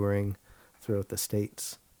Dust touring throughout the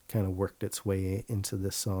States kind of worked its way into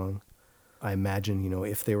this song. I imagine,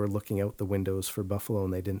 if they were looking out the windows for buffalo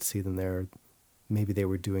and they didn't see them there, maybe they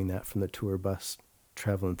were doing that from the tour bus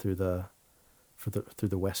traveling through the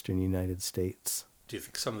western United States. Do you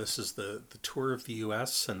think some of this is the tour of the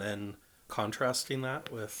U.S. and then contrasting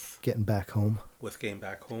that with getting back home?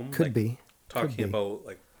 Could be. Talking about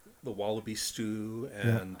like the wallaby stew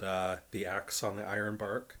and the axe on the iron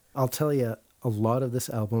bark. I'll tell you, a lot of this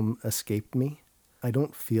album escaped me. I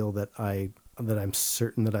don't feel that I'm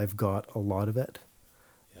certain that I've got a lot of it.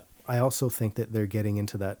 Yeah. I also think that they're getting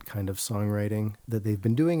into that kind of songwriting that they've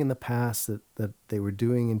been doing in the past, that they were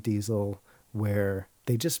doing in Diesel, where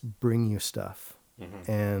they just bring you stuff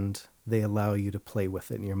and they allow you to play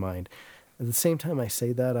with it in your mind. At the same time I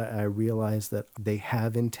say that, I realize that they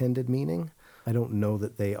have intended meaning. I don't know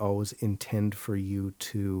that they always intend for you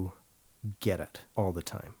to get it all the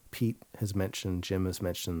time. Jim has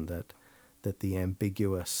mentioned that the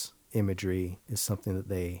ambiguous imagery is something that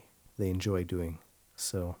they enjoy doing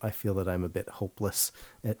So I feel that I'm a bit hopeless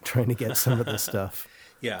at trying to get some of this stuff.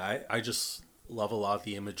 Yeah, I just love a lot of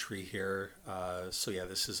the imagery here. So yeah,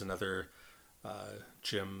 this is another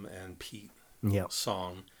Jim and Pete Yeah.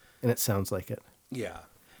 song. And it sounds like it. Yeah,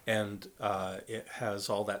 and it has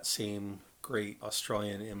all that same great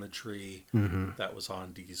Australian imagery that was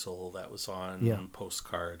on Diesel, that was on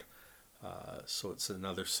Postcard. So it's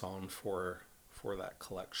another song for that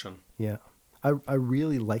collection. Yeah. I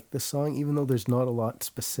really like this song, even though there's not a lot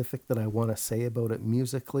specific that I want to say about it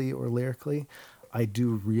musically or lyrically. I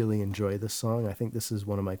do really enjoy this song. I think this is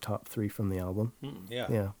one of my top 3 from the album.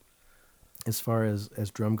 Yeah. As far as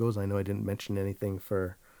drum goes, I know I didn't mention anything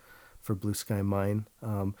for Blue Sky Mine.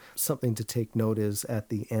 Something to take note is at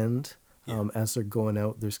the end, as they're going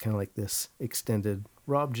out, there's kind of like this extended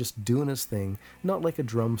Rob just doing his thing, not like a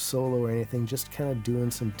drum solo or anything, just kind of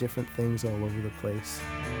doing some different things all over the place.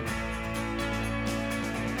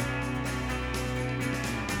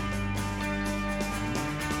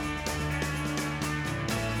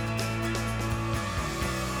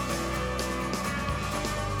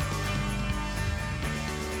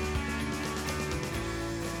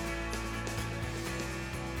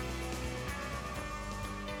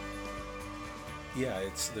 Yeah,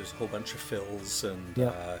 there's a whole bunch of fills and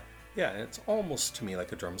Yeah. it's almost to me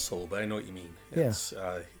like a drum solo, but I know what you mean. It's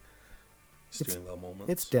doing little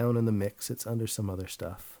moments. It's down in the mix. It's under some other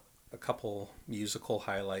stuff. A couple musical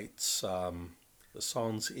highlights. The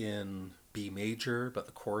song's in B major, but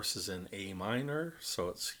the chorus is in A minor, so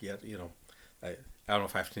it's I don't know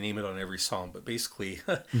if I have to name it on every song, but basically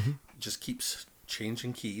it just keeps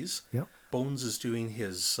changing keys. Yep. Bones is doing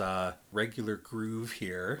his regular groove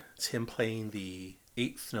here. It's him playing the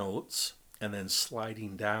 8th notes and then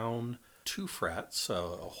sliding down 2 frets, a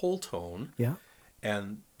whole tone. Yeah.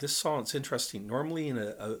 And this song, it's interesting. Normally in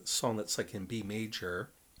a song that's like in B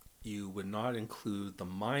major, you would not include the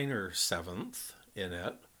minor 7th in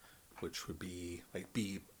it, which would be like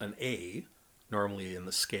be an A. Normally in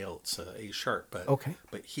the scale it's A sharp,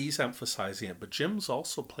 but he's emphasizing it. But Jim's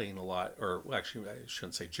also playing a lot, or well, actually I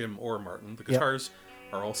shouldn't say Jim or Martin. The guitars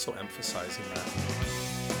are also emphasizing that.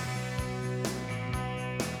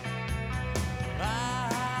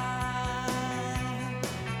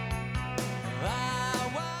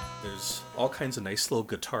 There's all kinds of nice little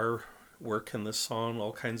guitar work in this song,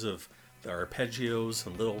 all kinds of the arpeggios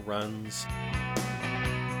and little runs.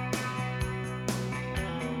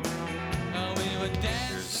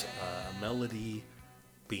 There's a melody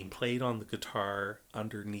being played on the guitar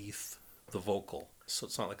underneath the vocal. So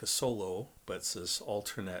it's not like a solo, but it's this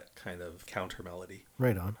alternate kind of counter melody.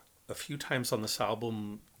 Right on. A few times on this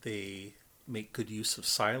album, they make good use of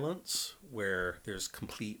silence, where there's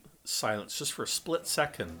complete silence just for a split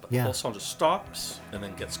second, but the whole song just stops and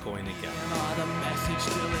then gets going again.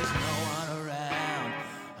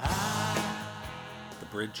 The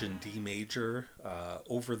bridge in D major,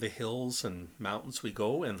 over the hills and mountains we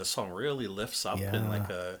go, and the song really lifts up in like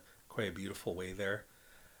quite a beautiful way there.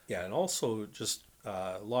 Yeah, and also just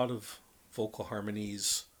a lot of vocal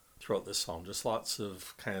harmonies throughout this song, just lots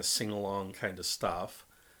of kind of sing-along kind of stuff.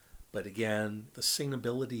 But again, the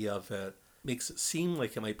singability of it makes it seem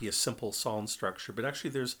like it might be a simple song structure, but actually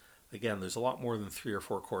there's a lot more than 3 or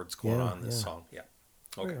 4 chords going on in this song. Yeah.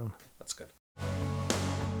 Okay, that's good.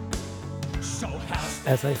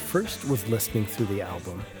 As I first was listening through the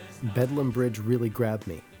album, Bedlam Bridge really grabbed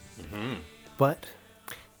me. Mm-hmm.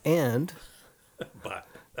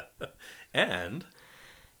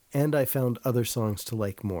 And I found other songs to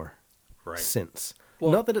like more since.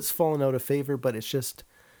 Well, not that it's fallen out of favor, but it's just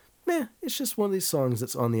one of these songs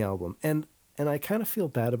that's on the album. And I kind of feel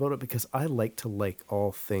bad about it because I like to like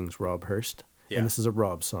all things Rob Hurst. Yeah. And this is a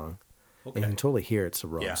Rob song. Okay. And you can totally hear it's a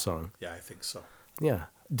Rob song. Yeah, I think so. Yeah.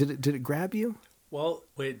 Did it grab you? Well,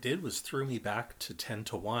 what it did was threw me back to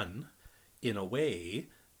 10-1 in a way,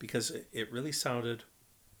 because it really sounded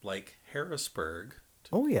like Harrisburg.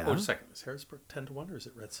 Oh, yeah. Oh, just a second. Is Harrisburg 10-1 or is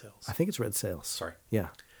it Red Sails? I think it's Red Sails. Sorry. Yeah.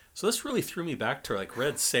 So this really threw me back to like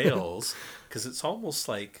Red Sails, because it's almost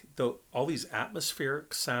like all these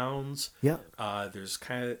atmospheric sounds. Yeah. There's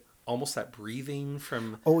kind of almost that breathing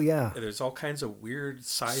from... Oh, yeah. There's all kinds of weird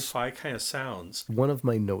sci-fi kind of sounds. One of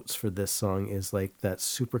my notes for this song is like that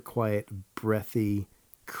super quiet, breathy,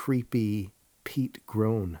 creepy Pete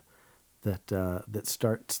groan that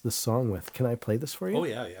starts the song with. Can I play this for you? Oh,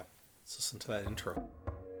 yeah. Let's listen to that intro.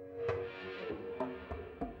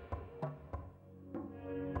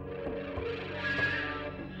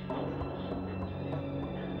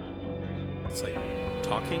 It's like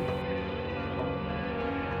talking.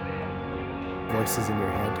 Voices in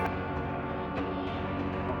your head.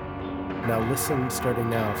 Now listen, starting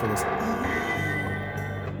now, for this.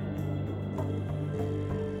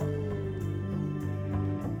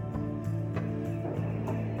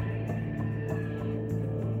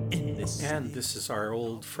 And this is our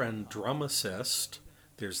old friend drum assist.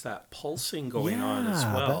 There's that pulsing going on as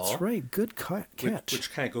well. That's right. Good catch.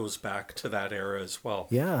 Which kind of goes back to that era as well.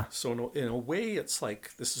 Yeah. So in a way, it's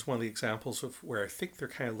like this is one of the examples of where I think they're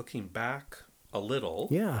kind of looking back a little.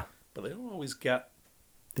 Yeah. But they don't always get...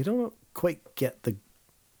 They don't quite get the...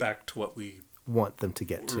 back to what we... want them to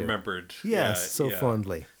get to. Remembered. Yes,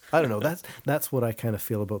 fondly. I don't know. That's what I kind of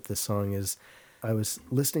feel about this song is I was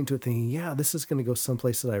listening to it thinking, yeah, this is going to go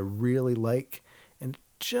someplace that I really like, and it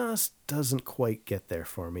just doesn't quite get there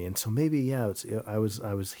for me. And so maybe, I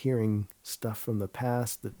was hearing stuff from the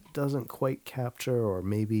past that doesn't quite capture, or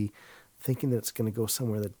maybe thinking that it's going to go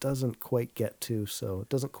somewhere that doesn't quite get to, so it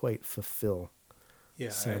doesn't quite fulfill.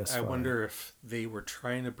 Yeah, I wonder if they were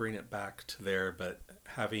trying to bring it back to there, but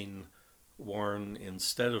having Warren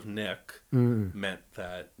instead of Nick meant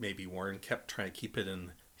that maybe Warren kept trying to keep it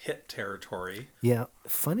in hit territory. Yeah,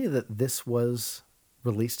 funny that this was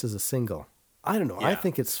released as a single. I don't know. Yeah. I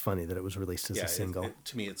think it's funny that it was released as a single.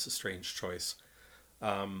 To me, it's a strange choice.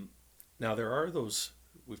 Now, there are those,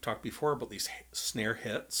 we've talked before about these snare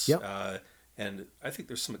hits. Yep. And I think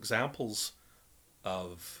there's some examples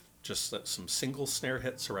of just some single snare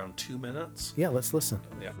hits around 2 minutes. Yeah, let's listen.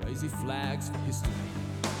 Yeah. Crazy flags for history.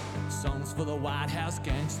 Songs for the White House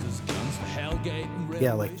gangsters, guns for Hellgate and Red.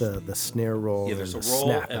 Yeah, like the snare roll. Yeah, there's a and roll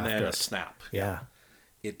snap and then after a snap. Yeah.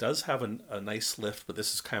 It does have a nice lift, but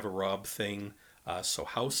this is kind of a Rob thing. So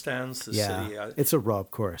House Stands, the city. It's a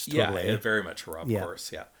Rob chorus, totally. Yeah, very much a Rob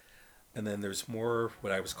chorus, yeah. And then there's more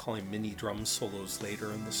what I was calling mini drum solos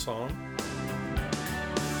later in the song.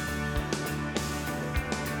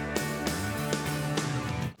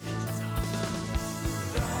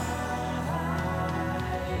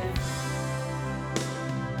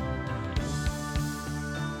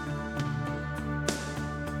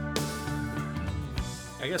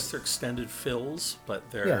 I guess they're extended fills, but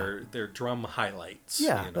they're drum highlights.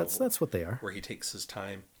 Yeah, that's what they are. Where he takes his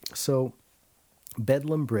time. So,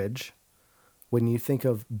 Bedlam Bridge. When you think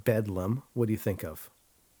of Bedlam, what do you think of?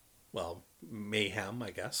 Well, mayhem,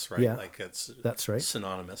 I guess, right? Yeah, like that's right.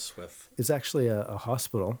 Synonymous with. It's actually a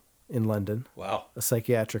hospital in London. Wow. A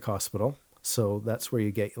psychiatric hospital. So that's where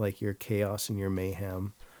you get like your chaos and your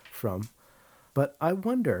mayhem from. But I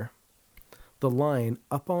wonder, the line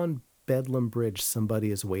up on Bedlam Bridge,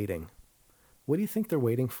 somebody is waiting. What do you think they're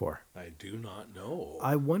waiting for? I do not know.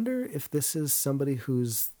 I wonder if this is somebody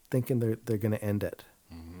who's thinking they're going to end it.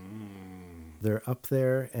 They're up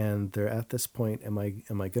there and they're at this point. Am I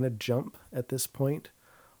going to jump at this point,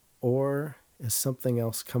 or is something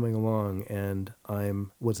else coming along and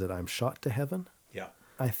I'm shot to heaven? Yeah.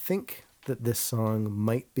 I think that this song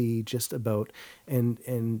might be just about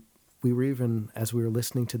and we were even, as we were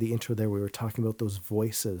listening to the intro there, we were talking about those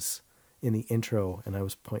voices in the intro, and I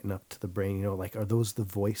was pointing up to the brain, like, are those the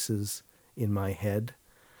voices in my head?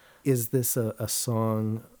 Is this a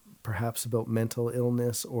song perhaps about mental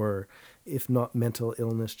illness, or if not mental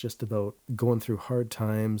illness, just about going through hard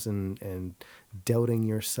times and doubting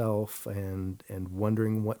yourself and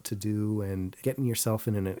wondering what to do and getting yourself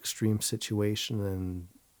in an extreme situation and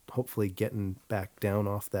hopefully getting back down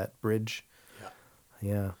off that bridge?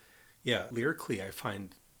 Yeah. Yeah, lyrically, I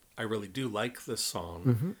find I really do like this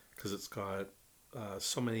song because it's got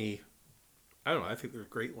so many, I don't know, I think they're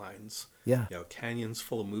great lines. Yeah. Canyons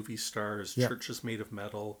full of movie stars, churches made of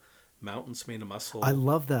metal, mountains made of muscle. I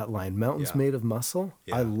love that line, mountains made of muscle.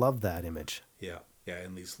 Yeah. I love that image. Yeah. Yeah,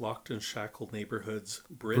 in these locked and shackled neighborhoods,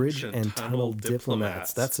 bridge and tunnel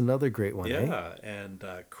diplomats. That's another great one, Yeah, and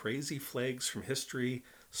crazy flags from history,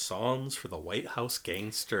 songs for the White House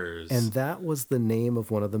gangsters. And that was the name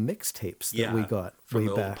of one of the mixtapes that we got from way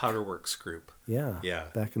the back. old Powderworks group. Yeah,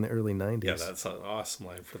 back in the early 90s. Yeah, that's an awesome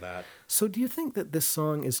line for that. So do you think that this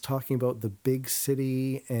song is talking about the big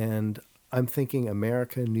city, and I'm thinking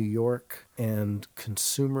America, New York, and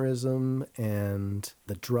consumerism and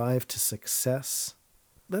the drive to success?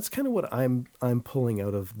 That's kind of what I'm pulling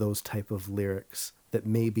out of those type of lyrics that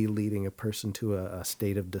may be leading a person to a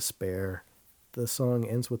state of despair. The song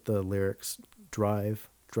ends with the lyrics, drive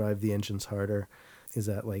the engines harder. Is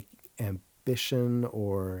that like ambition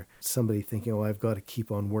or somebody thinking, I've got to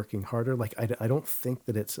keep on working harder? Like, I don't think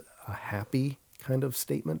that it's a happy kind of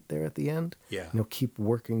statement there at the end. Yeah. Keep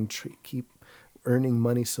working, keep earning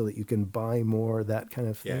money so that you can buy more, that kind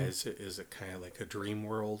of thing. Yeah, is it kind of like a dream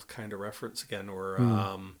world kind of reference again, or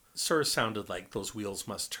sort of sounded like those wheels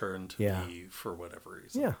must turn to be for whatever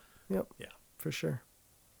reason. Yeah, yep, yeah, for sure.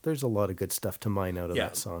 There's a lot of good stuff to mine out of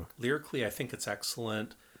that song. Lyrically, I think it's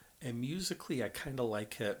excellent, and musically, I kind of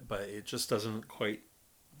like it, but it just doesn't quite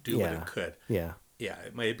do what it could. Yeah. Yeah,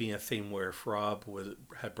 it might have been a thing where if Rob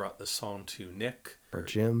had brought the song to Nick Or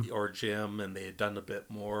Jim. and they had done a bit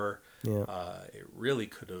more, Yeah. it really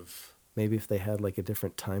could have. Maybe if they had like a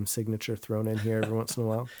different time signature thrown in here every once in a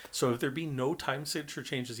while. So have there been no time signature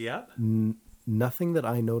changes yet? Nothing that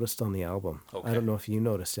I noticed on the album. Okay. I don't know if you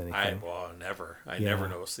noticed anything. Never. I Yeah. never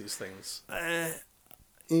notice these things.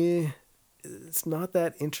 It's not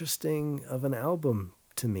that interesting of an album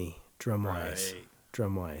to me, drum-wise. Right.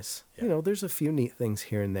 Drum-wise. Yeah. You know, there's a few neat things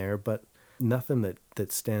here and there, but nothing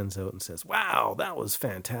that stands out and says, wow, that was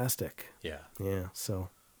fantastic. Yeah. Yeah, so...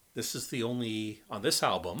 This is the only, on this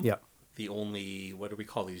album, Yeah. the only, what do we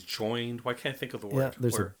call these, joined? Why can't I think of the Yeah, word?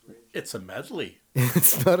 there's It's a medley.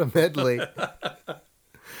 It's not a medley.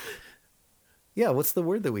 Yeah, what's the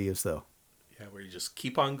word that we use, though? Yeah, where you just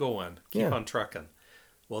keep on going, keep on trucking.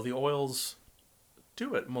 Well, the Oils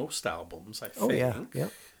do it most albums, I think. Oh, yeah, yeah.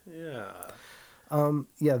 Yeah.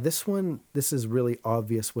 Yeah, this is really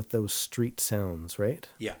obvious with those street sounds, right?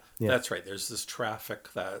 Yeah, Yeah. that's right. There's this traffic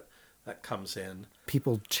that comes in.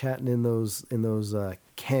 People chatting in those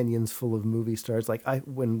canyons full of movie stars. Like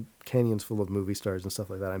when canyons full of movie stars and stuff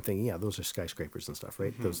like that, I'm thinking, yeah, those are skyscrapers and stuff,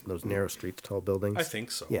 right? Mm-hmm. Those narrow streets, tall buildings. I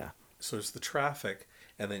think so. Yeah. So there's the traffic,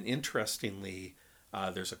 and then interestingly,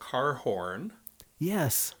 there's a car horn,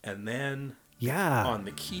 Yes. and then Yeah. on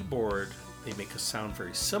the keyboard, they make a sound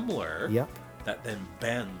very similar. Yep. That then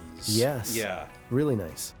bends. Yes. Yeah. Really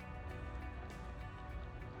nice.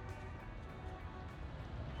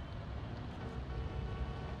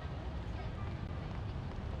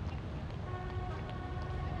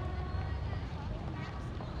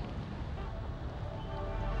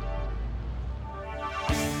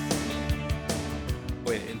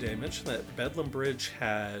 Wait, and did I mention that Bedlam Bridge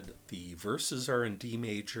had the verses are in D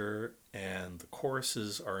major and the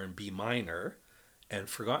choruses are in B minor, and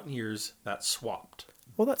Forgotten Years, that swapped.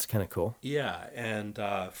 Well, that's kind of cool. Yeah, and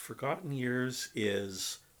Forgotten Years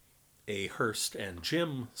is a Hurst and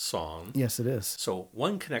Jim song. Yes, it is. So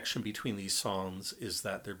one connection between these songs is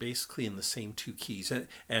that they're basically in the same two keys,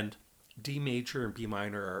 and D major and B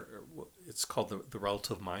minor are, it's called the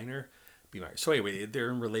relative minor, B minor. So anyway, they're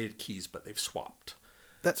in related keys, but they've swapped.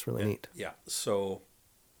 That's really neat. Yeah. So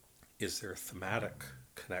is there a thematic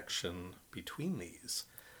connection between these?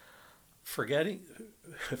 Forgetting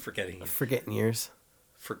years.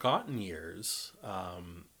 Forgotten Years,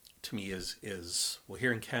 to me is well,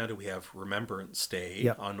 here in Canada we have Remembrance Day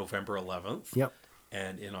Yep. on November 11th. Yep.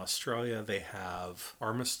 And in Australia they have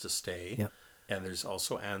Armistice Day. Yep. And there's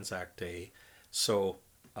also Anzac Day. So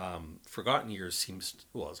Forgotten Years seems,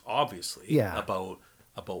 well, it's obviously Yeah. about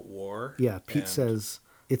war. Yeah, Pete and- says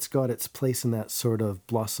it's got its place in that sort of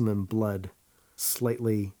Blossom and Blood,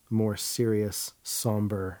 slightly more serious,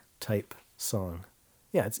 somber type song.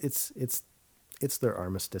 Yeah, it's their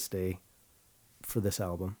Armistice Day for this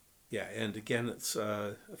album. Yeah, and again, it's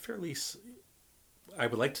a fairly, I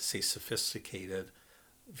would like to say, sophisticated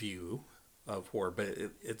view of war, but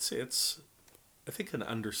it's I think an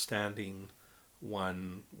understanding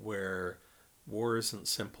one where war isn't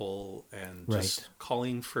simple and just Right.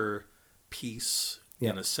 calling for peace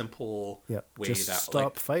in a simple Yeah, way. just that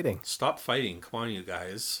stop fighting. Stop fighting. Come on, you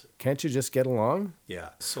guys. Can't you just get along?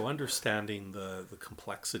 Yeah. So understanding the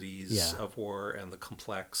complexities Yeah. of war and the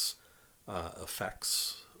complex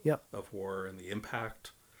effects Yep. of war and the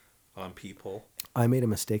impact on people. I made a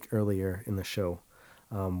mistake earlier in the show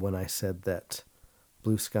when I said that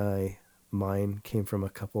Blue Sky Mine came from a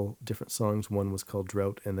couple different songs. One was called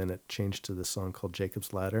Drought, and then it changed to the song called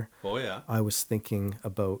Jacob's Ladder. Oh, yeah. I was thinking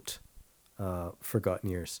about Forgotten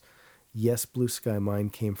Years. Yes, Blue Sky Mine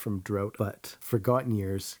came from Drought, but Forgotten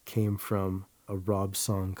Years came from a Rob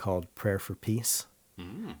song called Prayer for Peace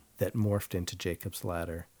that morphed into Jacob's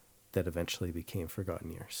Ladder that eventually became Forgotten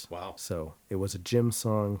Years. Wow. So it was a Jim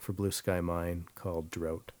song for Blue Sky Mine called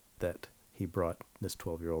Drought that he brought this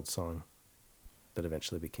 12-year-old song that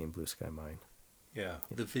eventually became Blue Sky Mine. Yeah.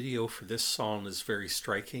 The video for this song is very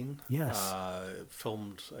striking. Yes.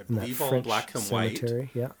 Filmed, I In that believe, all in French black and cemetery,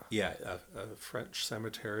 white. yeah. Yeah, a French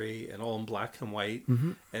cemetery and all in black and white.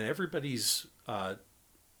 Mm-hmm. And everybody's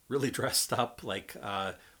really dressed up like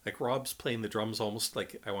Rob's playing the drums almost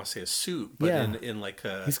like, I want to say a suit, but Yeah. in like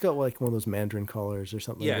a... He's got like one of those Mandarin collars or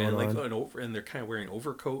something Yeah, going and like on. and they're kind of wearing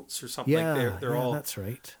overcoats or something. Yeah, like they're all... that's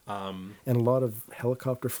right. And a lot of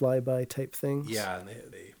helicopter flyby type things. Yeah, and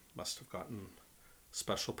they must have gotten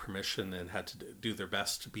special permission and had to do their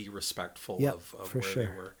best to be respectful Yep, of for where sure. they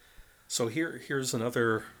were. So here's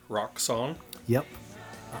another rock song. Yep.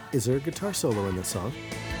 Is there a guitar solo in this song?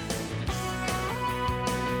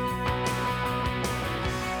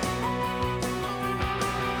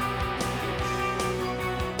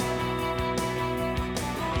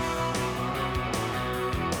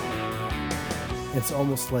 It's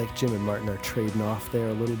almost like Jim and Martin are trading off there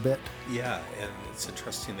a little bit. Yeah, and it's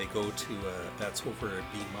interesting. They go to, that's over a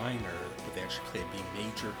B minor, but they actually play a B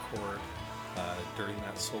major chord during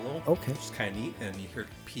that solo. Okay. Which is kind of neat. And you heard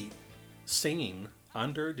Pete singing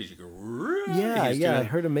under. Did you go, "Rrrr"? Yeah, He's yeah, I doing-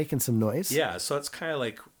 heard him making some noise. Yeah, so it's kind of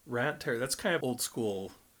like rant terror. That's kind of old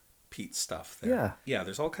school Pete stuff there. Yeah. Yeah,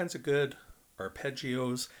 there's all kinds of good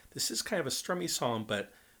arpeggios. This is kind of a strummy song,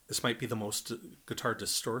 but this might be the most guitar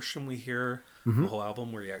distortion we hear the whole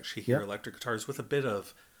album, where you actually hear Yep. electric guitars with a bit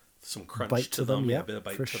of some crunch Bite to them. yeah, A bit of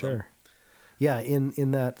bite for to sure. them. Yeah,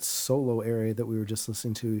 in that solo area that we were just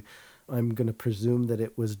listening to, I'm going to presume that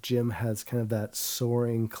it was Jim has kind of that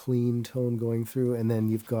soaring, clean tone going through, and then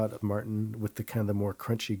you've got Martin with the kind of the more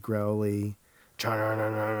crunchy, growly,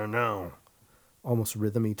 almost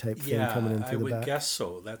rhythmy type thing coming in I through the would back. guess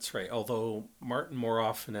so. That's right. Although Martin more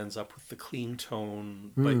often ends up with the clean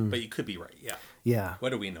tone, but you could be right. Yeah. Yeah, What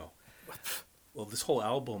do we know? Well, this whole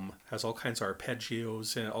album has all kinds of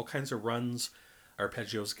arpeggios and all kinds of runs.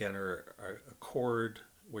 Arpeggios, again, are a chord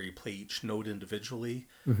where you play each note individually.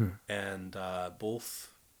 And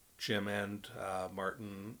both Jim and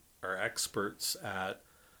Martin are experts at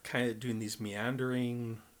kind of doing these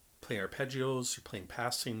meandering, playing arpeggios, or playing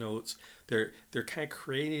passing notes. They're kind of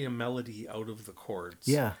creating a melody out of the chords.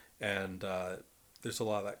 Yeah. And there's a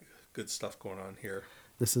lot of that good stuff going on here.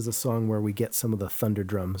 this is a song where we get some of the thunder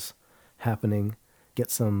drums happening,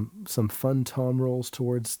 get some fun tom rolls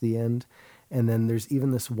towards the end, and then there's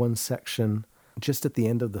even this one section just at the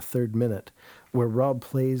end of the 3rd minute where Rob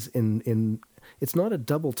plays in it's not a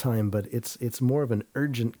double time, but it's more of an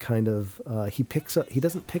urgent kind of he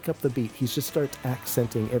doesn't pick up the beat, he just starts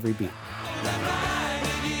accenting every beat.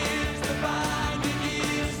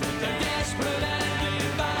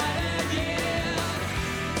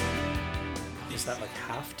 Is that like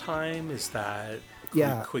halftime? Is that...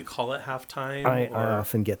 Yeah. Could we call it halftime? I or...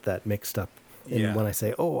 often get that mixed up. And Yeah. when I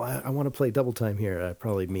say, oh, I want to play double time here, I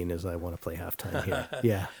probably mean is I want to play halftime here.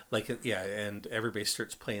 Yeah. And everybody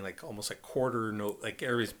starts playing like almost like quarter note, like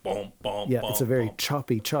everybody's boom, boom, Yeah, boom, it's a very boom.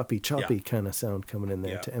 choppy Yeah. kind of sound coming in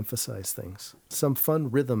there Yeah. to emphasize things. Some fun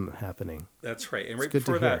rhythm happening. That's right. And It's right good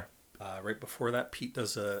to before that, Pete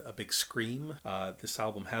does a big scream. This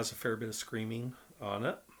album has a fair bit of screaming on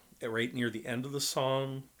it. Right near the end of the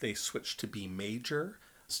song, they switch to B major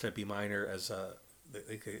instead of B minor as the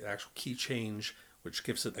actual key change, which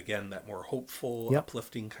gives it, again, that more hopeful, Yep.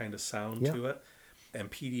 uplifting kind of sound Yep. to it.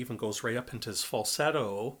 And Pete even goes right up into his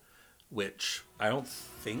falsetto, which I don't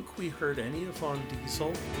think we heard any of on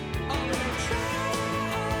Diesel.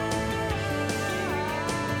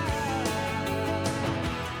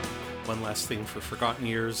 One last thing for Forgotten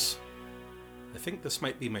Years. I think this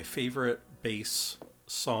might be my favorite bass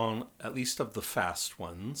song, at least of the fast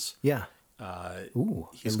ones. Yeah. Ooh,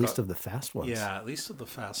 he's at least got- of the fast ones. Yeah, at least of the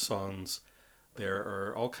fast songs. There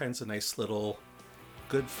are all kinds of nice little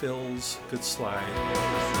good fills, good slide.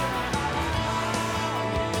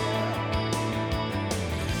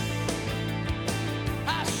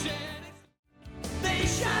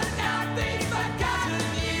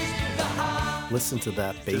 Listen to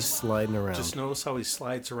that bass Just- sliding around. Just notice how he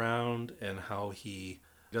slides around and how he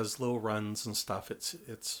does little runs and stuff.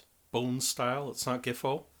 It's Bone style. It's not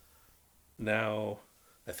Giffo. Now,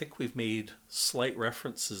 I think we've made slight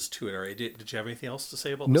references to it already. Did you have anything else to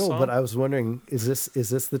say about the No, song? but I was wondering, is this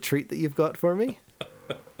the treat that you've got for me?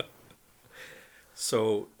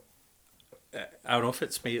 So, I don't know if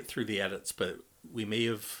it's made it through the edits, but we may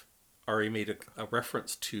have already made a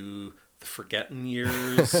reference to the Forgotten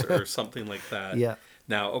Years or something like that. Yeah.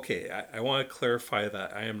 Now, okay, I want to clarify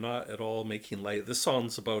that I am not at all making light. This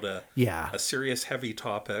song's about a serious, heavy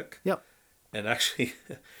topic. Yep. And actually,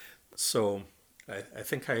 so I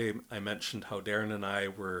think I mentioned how Darren and I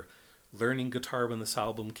were learning guitar when this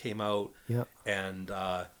album came out. Yep. And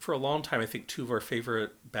for a long time, I think two of our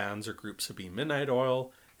favorite bands or groups have been Midnight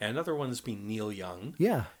Oil, and another one has been Neil Young.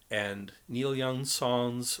 Yeah. And Neil Young's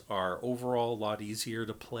songs are overall a lot easier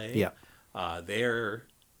to play. Yeah. They're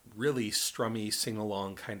really strummy,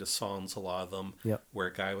 sing-along kind of songs, a lot of them, Yep. where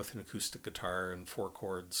a guy with an acoustic guitar and 4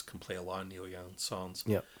 chords can play a lot of Neil Young songs.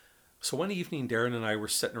 Yep. So one evening, Darren and I were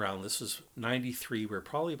sitting around. This was 93. We were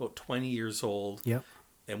probably about 20 years old. Yep.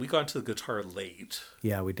 And we got into the guitar late.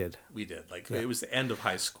 Yeah, we did. We did. It was the end of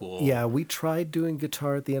high school. Yeah, I tried doing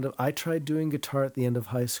guitar at the end of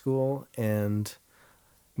high school and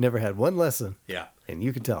never had one lesson. Yeah. And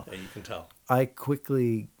you can tell. Yeah, you can tell. I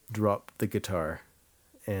quickly dropped the guitar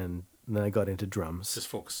and then I got into drums. Just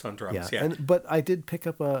focused on drums. Yeah. But I did pick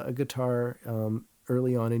up a guitar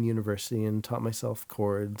early on in university and taught myself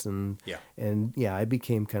chords and I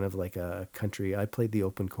became kind of like a country. I played the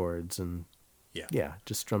open chords and Yeah. Yeah,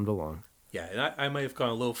 just strummed along. Yeah, and I might have gone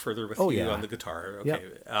a little further with Oh, you yeah. on the guitar. Okay.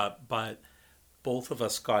 Yep. But both of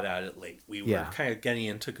us got at it late. We were Yeah. kind of getting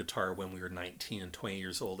into guitar when we were 19 and 20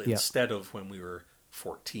 years old Yep. instead of when we were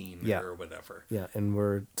 14 Yeah. or whatever. Yeah, and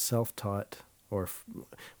we're self-taught.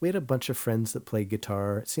 We had a bunch of friends that played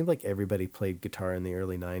guitar. It seemed like everybody played guitar in the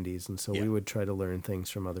early 90s, and so Yeah. we would try to learn things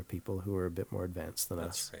from other people who were a bit more advanced than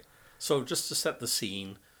us. That's right. So just to set the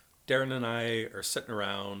scene, Darren and I are sitting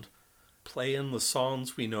around playing the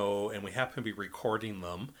songs we know, and we happen to be recording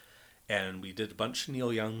them. And we did a bunch of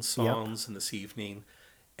Neil Young songs in this evening.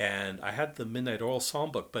 And I had the Midnight Oil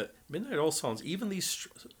songbook, but Midnight Oil songs, even these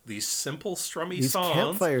simple strummy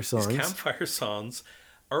songs, these campfire songs,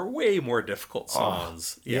 are way more difficult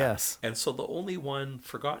songs. Yes. And so the only one,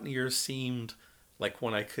 Forgotten Years, seemed like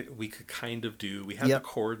one we could kind of do. We had Yep. the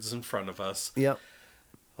chords in front of us. Yep.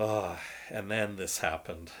 And then this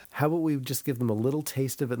happened. How about we just give them a little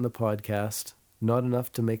taste of it in the podcast, not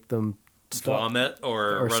enough to make them stop, Vomit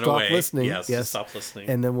or run stop away. listening. Yes, stop listening.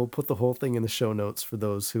 And then we'll put the whole thing in the show notes for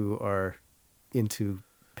those who are into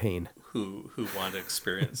pain. Who want to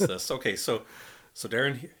experience this. Okay, so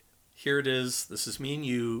Darren, here it is. This is me and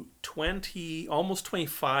you almost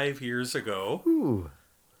 25 years ago. Ooh.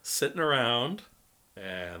 Sitting around,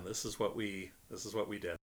 and this is what we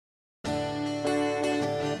did.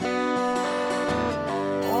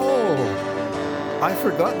 Oh, I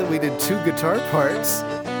forgot that we did 2 guitar parts.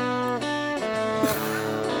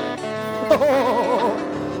 Oh.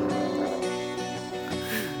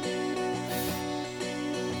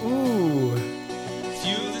 Ooh.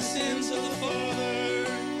 Few of the sins of the Father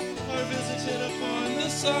are visited upon the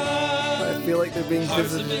Son. I feel like they're being Hearts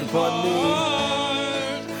have visited been upon me.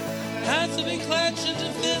 hard. Hands have been clenched into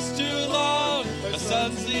fists too long. Our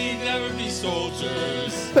sons need never be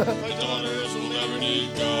soldiers. My daughters will never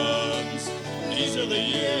need guns. These are the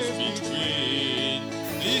years between.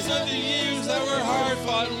 These are the years that were hard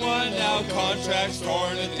fought and won. Now contracts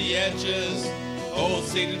torn at the edges. Old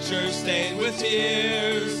signatures stained with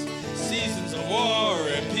tears. Seasons of war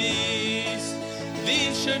and peace.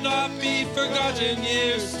 These should not be forgotten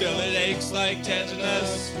years. Still it aches like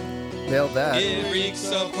tetanus. Nailed that. It reeks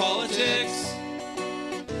of politics.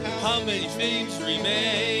 How many dreams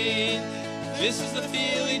remain? This is the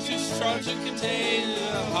feeling too strong to contain.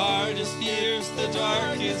 The hardest years, the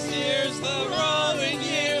darkest years, the rolling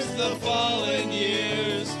years, the fallen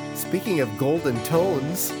years. Speaking of golden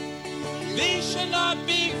tones, These should not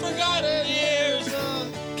be forgotten years.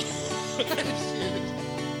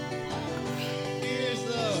 Years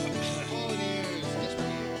though, all years,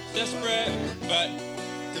 Desperate, but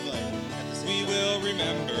divided at the same we will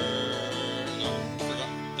remember. No,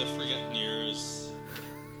 the forgotten years.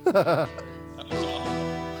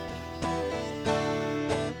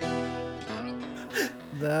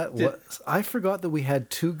 That was awful. I forgot that we had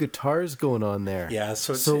 2 guitars going on there. Yeah,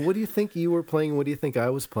 So what do you think you were playing? What do you think I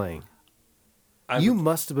was playing? You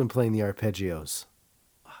must have been playing the arpeggios.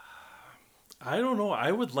 I don't know.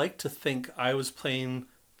 I would like to think I was playing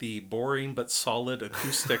the boring but solid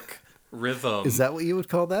acoustic rhythm. Is that what you would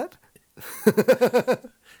call that?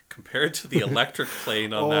 compared to the electric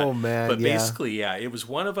playing on that? Oh, man, But yeah. basically, yeah, it was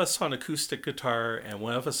one of us on acoustic guitar and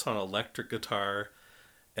one of us on electric guitar,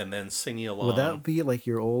 and then singing along. Would that be like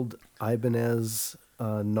your old Ibanez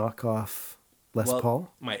knockoff Les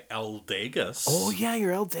Paul? My El Degas. Oh, yeah,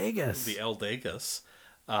 your El Degas. The El Degas.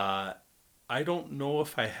 I don't know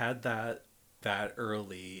if I had that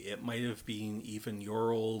early. It might have been even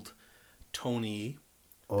your old Tony.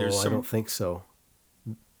 Oh, I don't think so.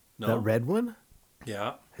 No? That red one?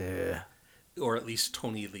 Yeah. Yeah. Or at least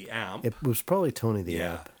Tony the Amp. It was probably Tony the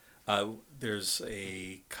Yeah. Amp. There's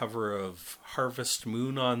a cover of Harvest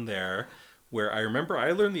Moon on there where I remember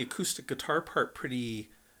I learned the acoustic guitar part pretty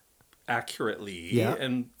accurately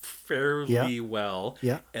and fairly well.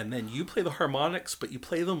 Yeah. And then you play the harmonics, but you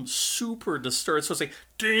play them super distorted. So it's like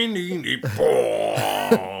ding ding ding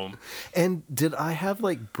boom. And did I have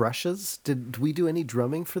like brushes? Did we do any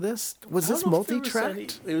drumming for this? Was this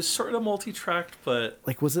multi-tracked? It was sort of multi-tracked, but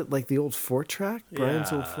Like, was it like the old 4-track?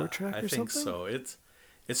 Brian's old 4-track or something? I think so. It's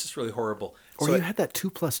just really horrible. Or So you had that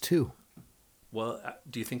 2+2. Well,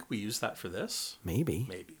 do you think we used that for this? Maybe.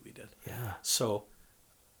 Maybe we did. Yeah. So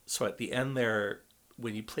at the end there,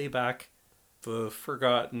 when you play back the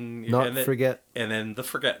forgotten, and then the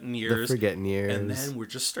forgotten years, and then we're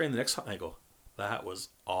just starting the next song. I go, that was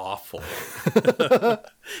awful.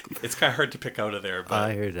 It's kind of hard to pick out of there, but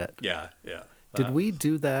I heard that. Yeah. Did we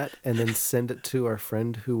do that and then send it to our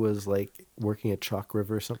friend who was like working at Chalk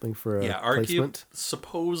River or something for a placement?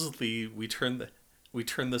 Supposedly we turned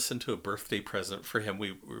this into a birthday present for him.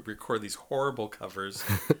 We record these horrible covers.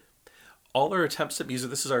 all their attempts at music.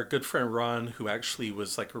 This is our good friend Ron, who actually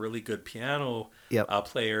was like a really good piano Yep.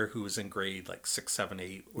 player, who was in grade like 6, 7,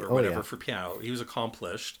 8 or Oh, whatever yeah. for piano. He was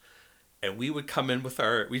accomplished. And we would come in with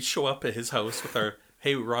we'd show up at his house with our,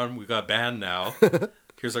 hey, Ron, we got a band now.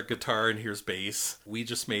 Here's our guitar and here's bass. We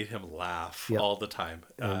just made him laugh Yep. all the time.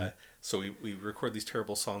 So we record these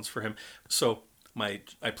terrible songs for him. So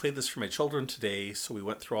I played this for my children today. So we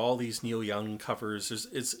went through all these Neil Young covers.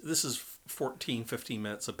 This is 14, 15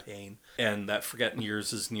 minutes of pain. And that Forgotten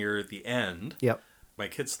Years is near the end. Yep. My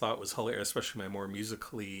kids thought it was hilarious, especially my more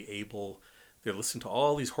musically able. They listened to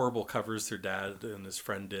all these horrible covers their dad and his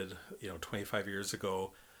friend did, 25 years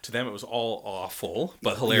ago. To them, it was all awful,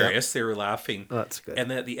 but hilarious. Yep. They were laughing. Oh, that's good. And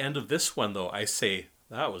then at the end of this one, though, I say,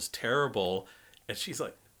 that was terrible. And she's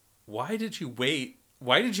like, why did you wait?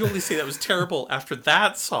 Why did you only say that was terrible after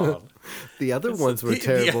that song? The other ones were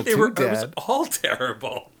terrible too, Dad. It was all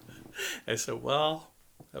terrible. I said, well,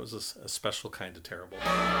 that was a special kind of terrible.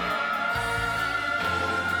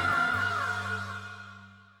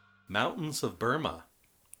 Mountains of Burma.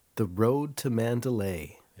 The Road to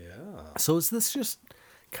Mandalay. Yeah. So is this just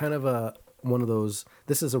kind of one of those,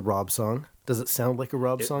 this is a Rob song? Does it sound like a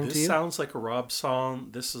Rob song to you? This sounds like a Rob song.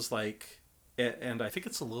 This is like, and I think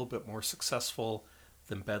it's a little bit more successful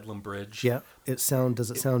than Bedlam Bridge. Yeah.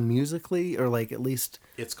 Does it sound musically or like at least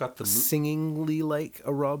it's got the singingly like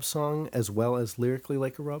a Rob song as well as lyrically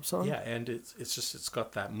like a Rob song? Yeah, and it's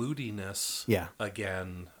got that moodiness. Yeah.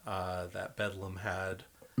 Again, that Bedlam had.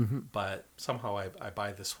 Mm-hmm. But somehow I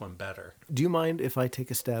buy this one better. Do you mind if I take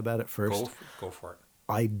a stab at it first? Go for it.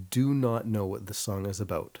 I do not know what the song is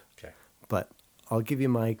about. Okay. But I'll give you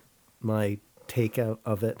my take out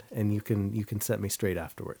of it, and you can set me straight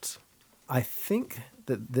afterwards. I think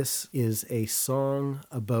that this is a song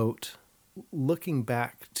about looking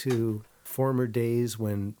back to former days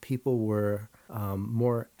when people were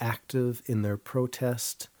more active in their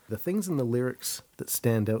protest. The things in the lyrics that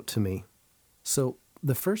stand out to me. So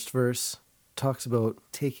the first verse talks about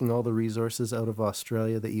taking all the resources out of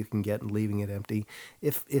Australia that you can get and leaving it empty.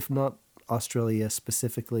 If not Australia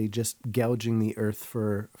specifically, just gouging the earth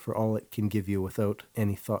for all it can give you without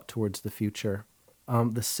any thought towards the future.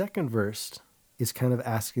 The second verse is kind of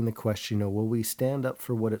asking the question, will we stand up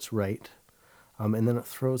for what is right? And then it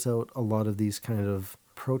throws out a lot of these kind of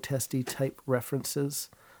protesty type references.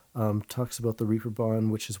 Talks about the Reeperbahn,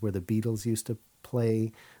 which is where the Beatles used to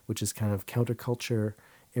play, which is kind of counterculture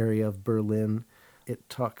area of Berlin. It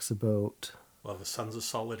talks about... Well, the Sons of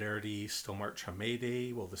Solidarity still march on May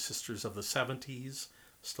Day. Well, the Sisters of the 70s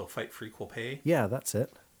still fight for equal pay. Yeah, that's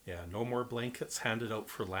it. Yeah, no more blankets handed out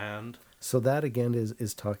for land. So that, again,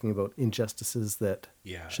 is talking about injustices that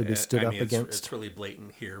should be stood up against. It's really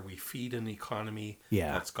blatant here. We feed an economy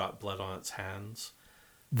that's got blood on its hands.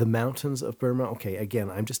 The Mountains of Burma. Okay, again,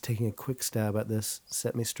 I'm just taking a quick stab at this.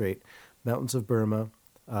 Set me straight. Mountains of Burma.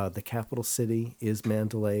 The capital city is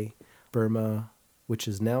Mandalay. Burma, which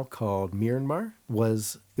is now called Myanmar,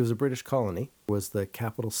 was a British colony. Was the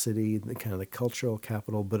capital city, the kind of the cultural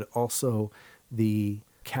capital, but also the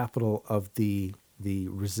capital of the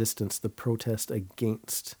resistance, the protest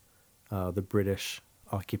against the British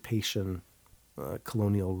occupation,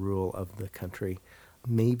 colonial rule of the country.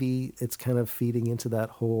 Maybe it's kind of feeding into that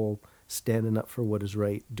whole standing up for what is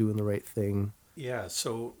right, doing the right thing. Yeah,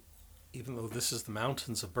 so even though this is the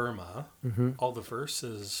Mountains of Burma, all the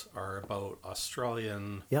verses are about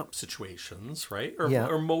Australian situations, right?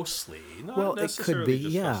 Or mostly. Not it could be,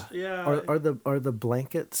 yeah. Are the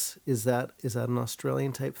blankets, is that an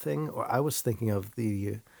Australian type thing? Or I was thinking of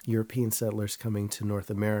the European settlers coming to North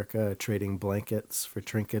America, trading blankets for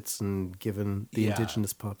trinkets and giving the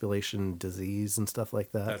indigenous population disease and stuff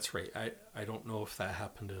like that. That's right. I don't know if that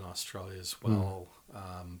happened in Australia as well,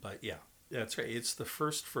 but yeah. That's right. It's the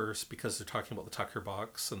first verse because they're talking about the Tucker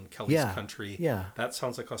Box and Kelly's country. Yeah. That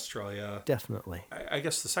sounds like Australia. Definitely. I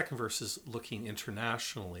guess the second verse is looking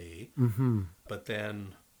internationally, but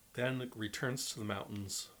then it returns to the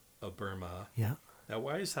mountains of Burma. Yeah. Now,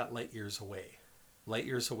 why is that light years away? Light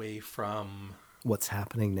years away from what's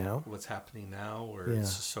happening now? Or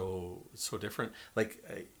it's so different. Like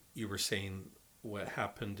you were saying, what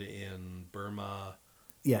happened in Burma.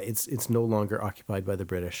 Yeah, it's no longer occupied by the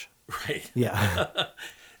British. Right. Yeah.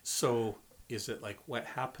 So is it like what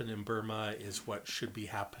happened in Burma is what should be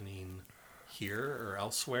happening here or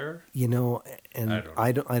elsewhere? And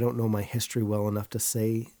I don't know my history well enough to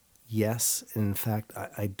say yes. In fact,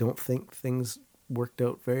 I don't think things worked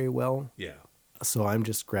out very well. Yeah. So I'm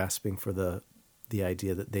just grasping for the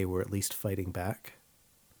idea that they were at least fighting back.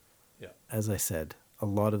 Yeah. As I said, a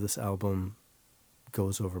lot of this album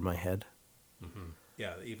goes over my head. Mm-hmm.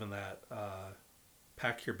 Yeah, even that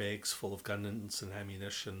Pack your bags full of guns and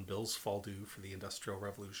ammunition. Bills fall due for the Industrial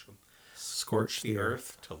Revolution. Scorch the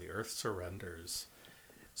earth till the earth surrenders.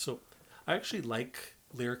 So I actually like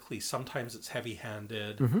lyrically, sometimes it's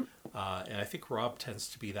heavy-handed, and I think Rob tends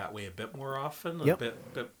to be that way a bit more often, a bit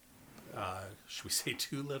should we say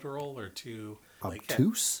too literal or too...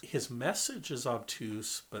 Obtuse? His message is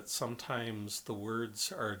obtuse, but sometimes the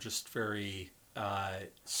words are just very...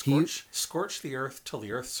 scorch the earth till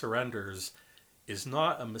the earth surrenders is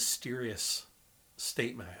not a mysterious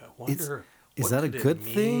statement. I wonder... Is that a good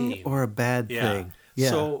thing or a bad thing? Yeah.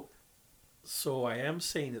 So I am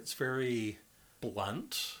saying it's very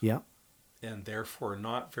blunt. Yeah. And therefore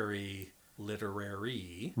not very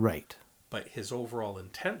literary. Right. But his overall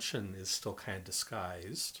intention is still kind of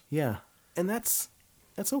disguised. Yeah. And that's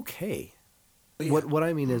okay. Yeah. What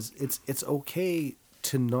I mean is it's okay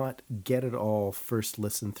to not get it all first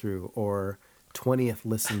listen through or 20th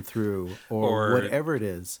listen through or whatever it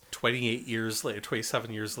is. 27 years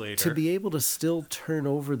later. To be able to still turn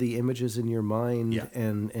over the images in your mind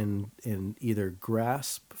and either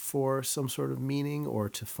grasp for some sort of meaning or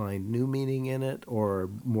to find new meaning in it or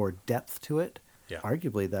more depth to it. Yeah.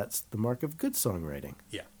 Arguably, that's the mark of good songwriting.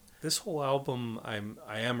 Yeah. This whole album,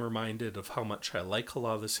 I am reminded of how much I like a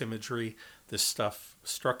lot of this imagery. This stuff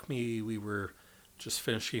struck me. We were just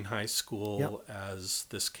finishing high school as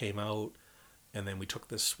this came out. And then we took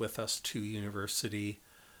this with us to university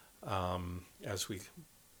as we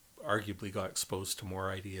arguably got exposed to more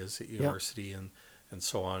ideas at university and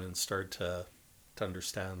so on and started to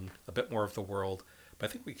understand a bit more of the world. But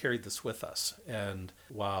I think we carried this with us. And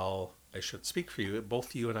while I should speak for you,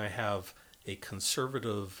 both you and I have a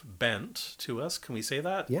conservative bent to us. Can we say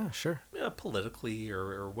that? Yeah, sure. Yeah, politically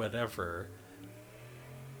or whatever.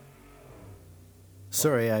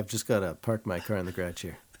 Sorry, I've just got to park my car in the garage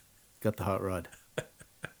here. Got the hot rod.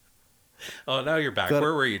 Oh, now you're back.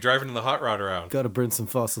 Where were you? Driving the hot rod around. Got to burn some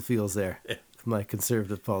fossil fuels there. My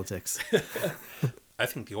conservative politics. I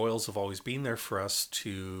think the oils have always been there for us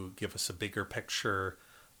to give us a bigger picture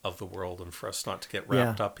of the world and for us not to get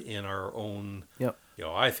wrapped up in our own,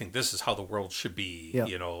 I think this is how the world should be,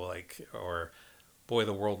 or boy,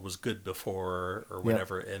 the world was good before or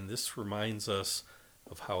whatever. And this reminds us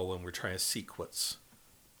of how when we're trying to seek what's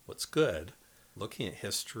good, looking at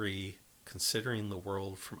history, considering the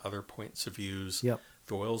world from other points of views, the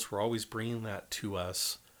oils were always bringing that to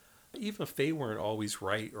us, even if they weren't always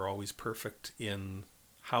right or always perfect in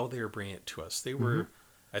how they were bringing it to us. They were,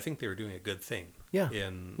 I think they were doing a good thing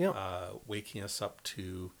in waking us up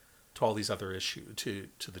to all these other issues,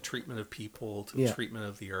 to the treatment of people, to the treatment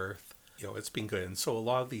of the earth. It's been good. And so a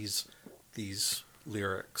lot of these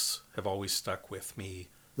lyrics have always stuck with me.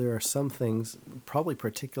 There are some things, probably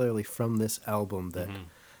particularly from this album,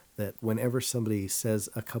 that whenever somebody says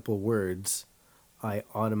a couple words, I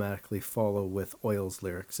automatically follow with Oil's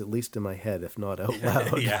lyrics, at least in my head, if not out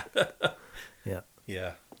loud.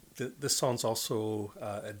 Yeah. This song's also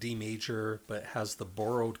a D major, but it has the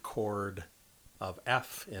borrowed chord of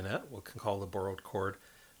F in it, what we can call the borrowed chord.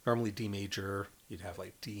 Normally D major, you'd have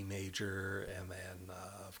like D major, and then,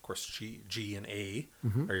 of course, G and A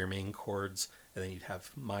are your main chords. And then you'd have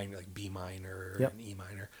minor, like B minor and E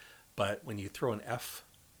minor. But when you throw an F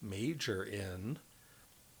major in,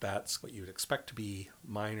 that's what you would expect to be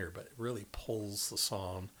minor, but it really pulls the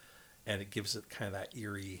song, and it gives it kind of that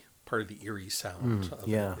eerie, part of the eerie sound of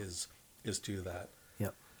it is due to that.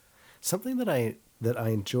 Yep. Something that I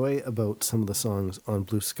enjoy about some of the songs on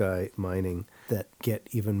Blue Sky Mining that get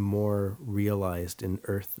even more realized in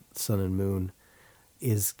Earth, Sun, and Moon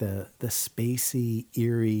is the spacey,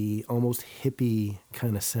 eerie, almost hippie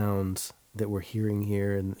kind of sounds that we're hearing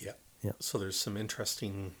here. And so there's some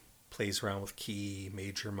interesting plays around with key,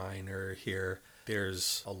 major, minor here.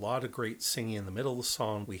 There's a lot of great singing in the middle of the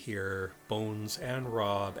song. We hear Bones and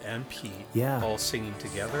Rob and Pete all singing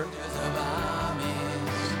together.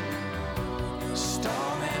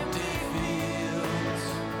 Storm empty fields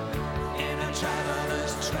in a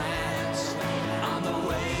traveler's trance on the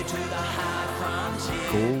way to the high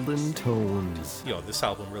frontier. Golden tones. This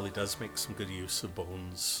album really does make some good use of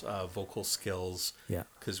Bones' vocal skills. Yeah.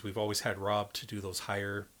 Because we've always had Rob to do those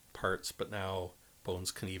higher parts, but now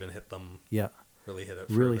Bones can even hit them. Yeah. Really hit it.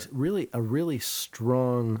 Really, a really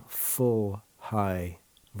strong, full, high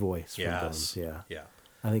voice from Bones. Yeah.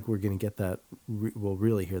 I think we're going to get that. We'll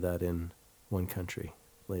really hear that in One Country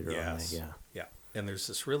later on. Yeah. And there's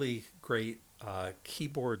this really great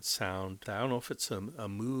keyboard sound. I don't know if it's a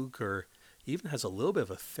Moog or even has a little bit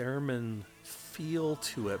of a theremin feel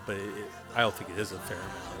to it, but I don't think it is a theremin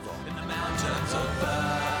at all. In the mountains of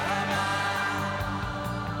Burma,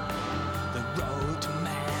 the road to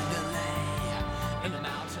Mandalay, and the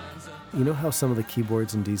You know how some of the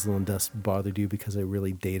keyboards in Diesel and Dust bothered you because they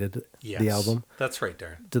really dated the album? That's right,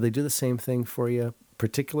 Darren. Do they do the same thing for you,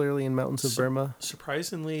 particularly in Mountains of Burma?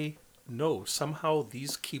 Surprisingly, no. Somehow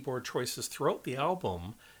these keyboard choices throughout the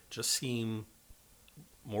album just seem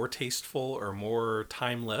more tasteful or more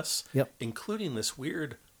timeless, including this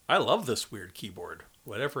weird, I love this weird keyboard,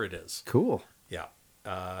 whatever it is. Cool. Yeah.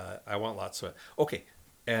 I want lots of it. Okay.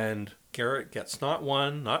 And Garrett gets not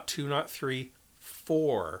 1, not 2, not 3,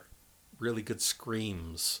 4 really good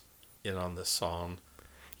screams in on this song.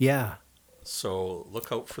 Yeah. So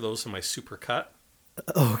look out for those in my super cut.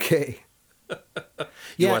 Okay.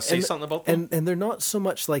 You want to say something about them? And they're not so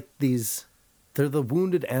much like these, they're the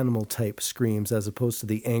wounded animal type screams as opposed to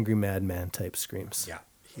the angry madman type screams. Yeah.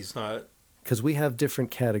 He's not... Because we have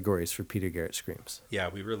different categories for Peter Garrett screams. Yeah,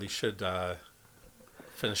 we really should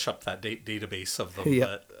finish up that database of them.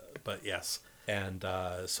 Yeah. But yes. And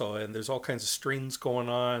and there's all kinds of strings going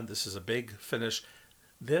on. This is a big finish.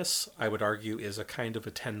 This, I would argue, is a kind of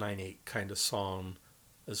a 10-9-8 kind of song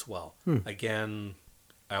as well. Again,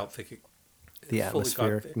 I don't think it... The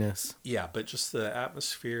atmosphericness. Yeah, but just the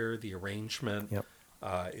atmosphere, the arrangement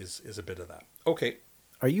is a bit of that. Okay.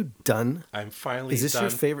 Are you done? I'm finally done. Is this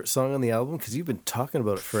your favorite song on the album? Because you've been talking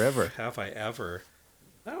about it forever. Have I ever?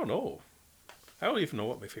 I don't know. I don't even know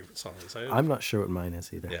what my favorite song is. I'm not sure what mine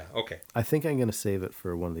is either. Yeah, okay. I think I'm going to save it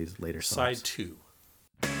for one of these later songs. Side 2.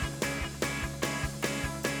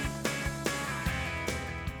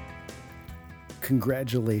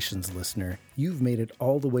 Congratulations, listener. You've made it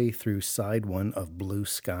all the way through Side 1 of Blue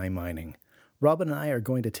Sky Mining. Robin and I are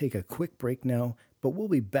going to take a quick break now, but we'll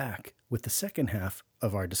be back with the second half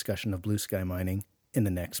of our discussion of Blue Sky Mining in the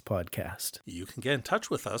next podcast. You can get in touch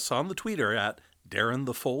with us on the Twitter at Darren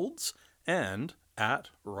the Folds and at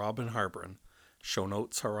Robin Harbron. Show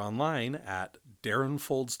notes are online at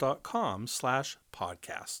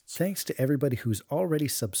darrenfolds.com/podcasts. Thanks to everybody who's already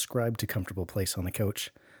subscribed to Comfortable Place on the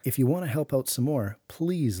Couch. If you want to help out some more,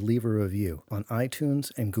 please leave a review on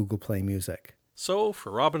iTunes and Google Play Music. So,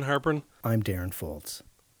 for Robin Harbron, I'm Darren Folds.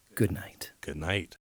 Good night. Good night.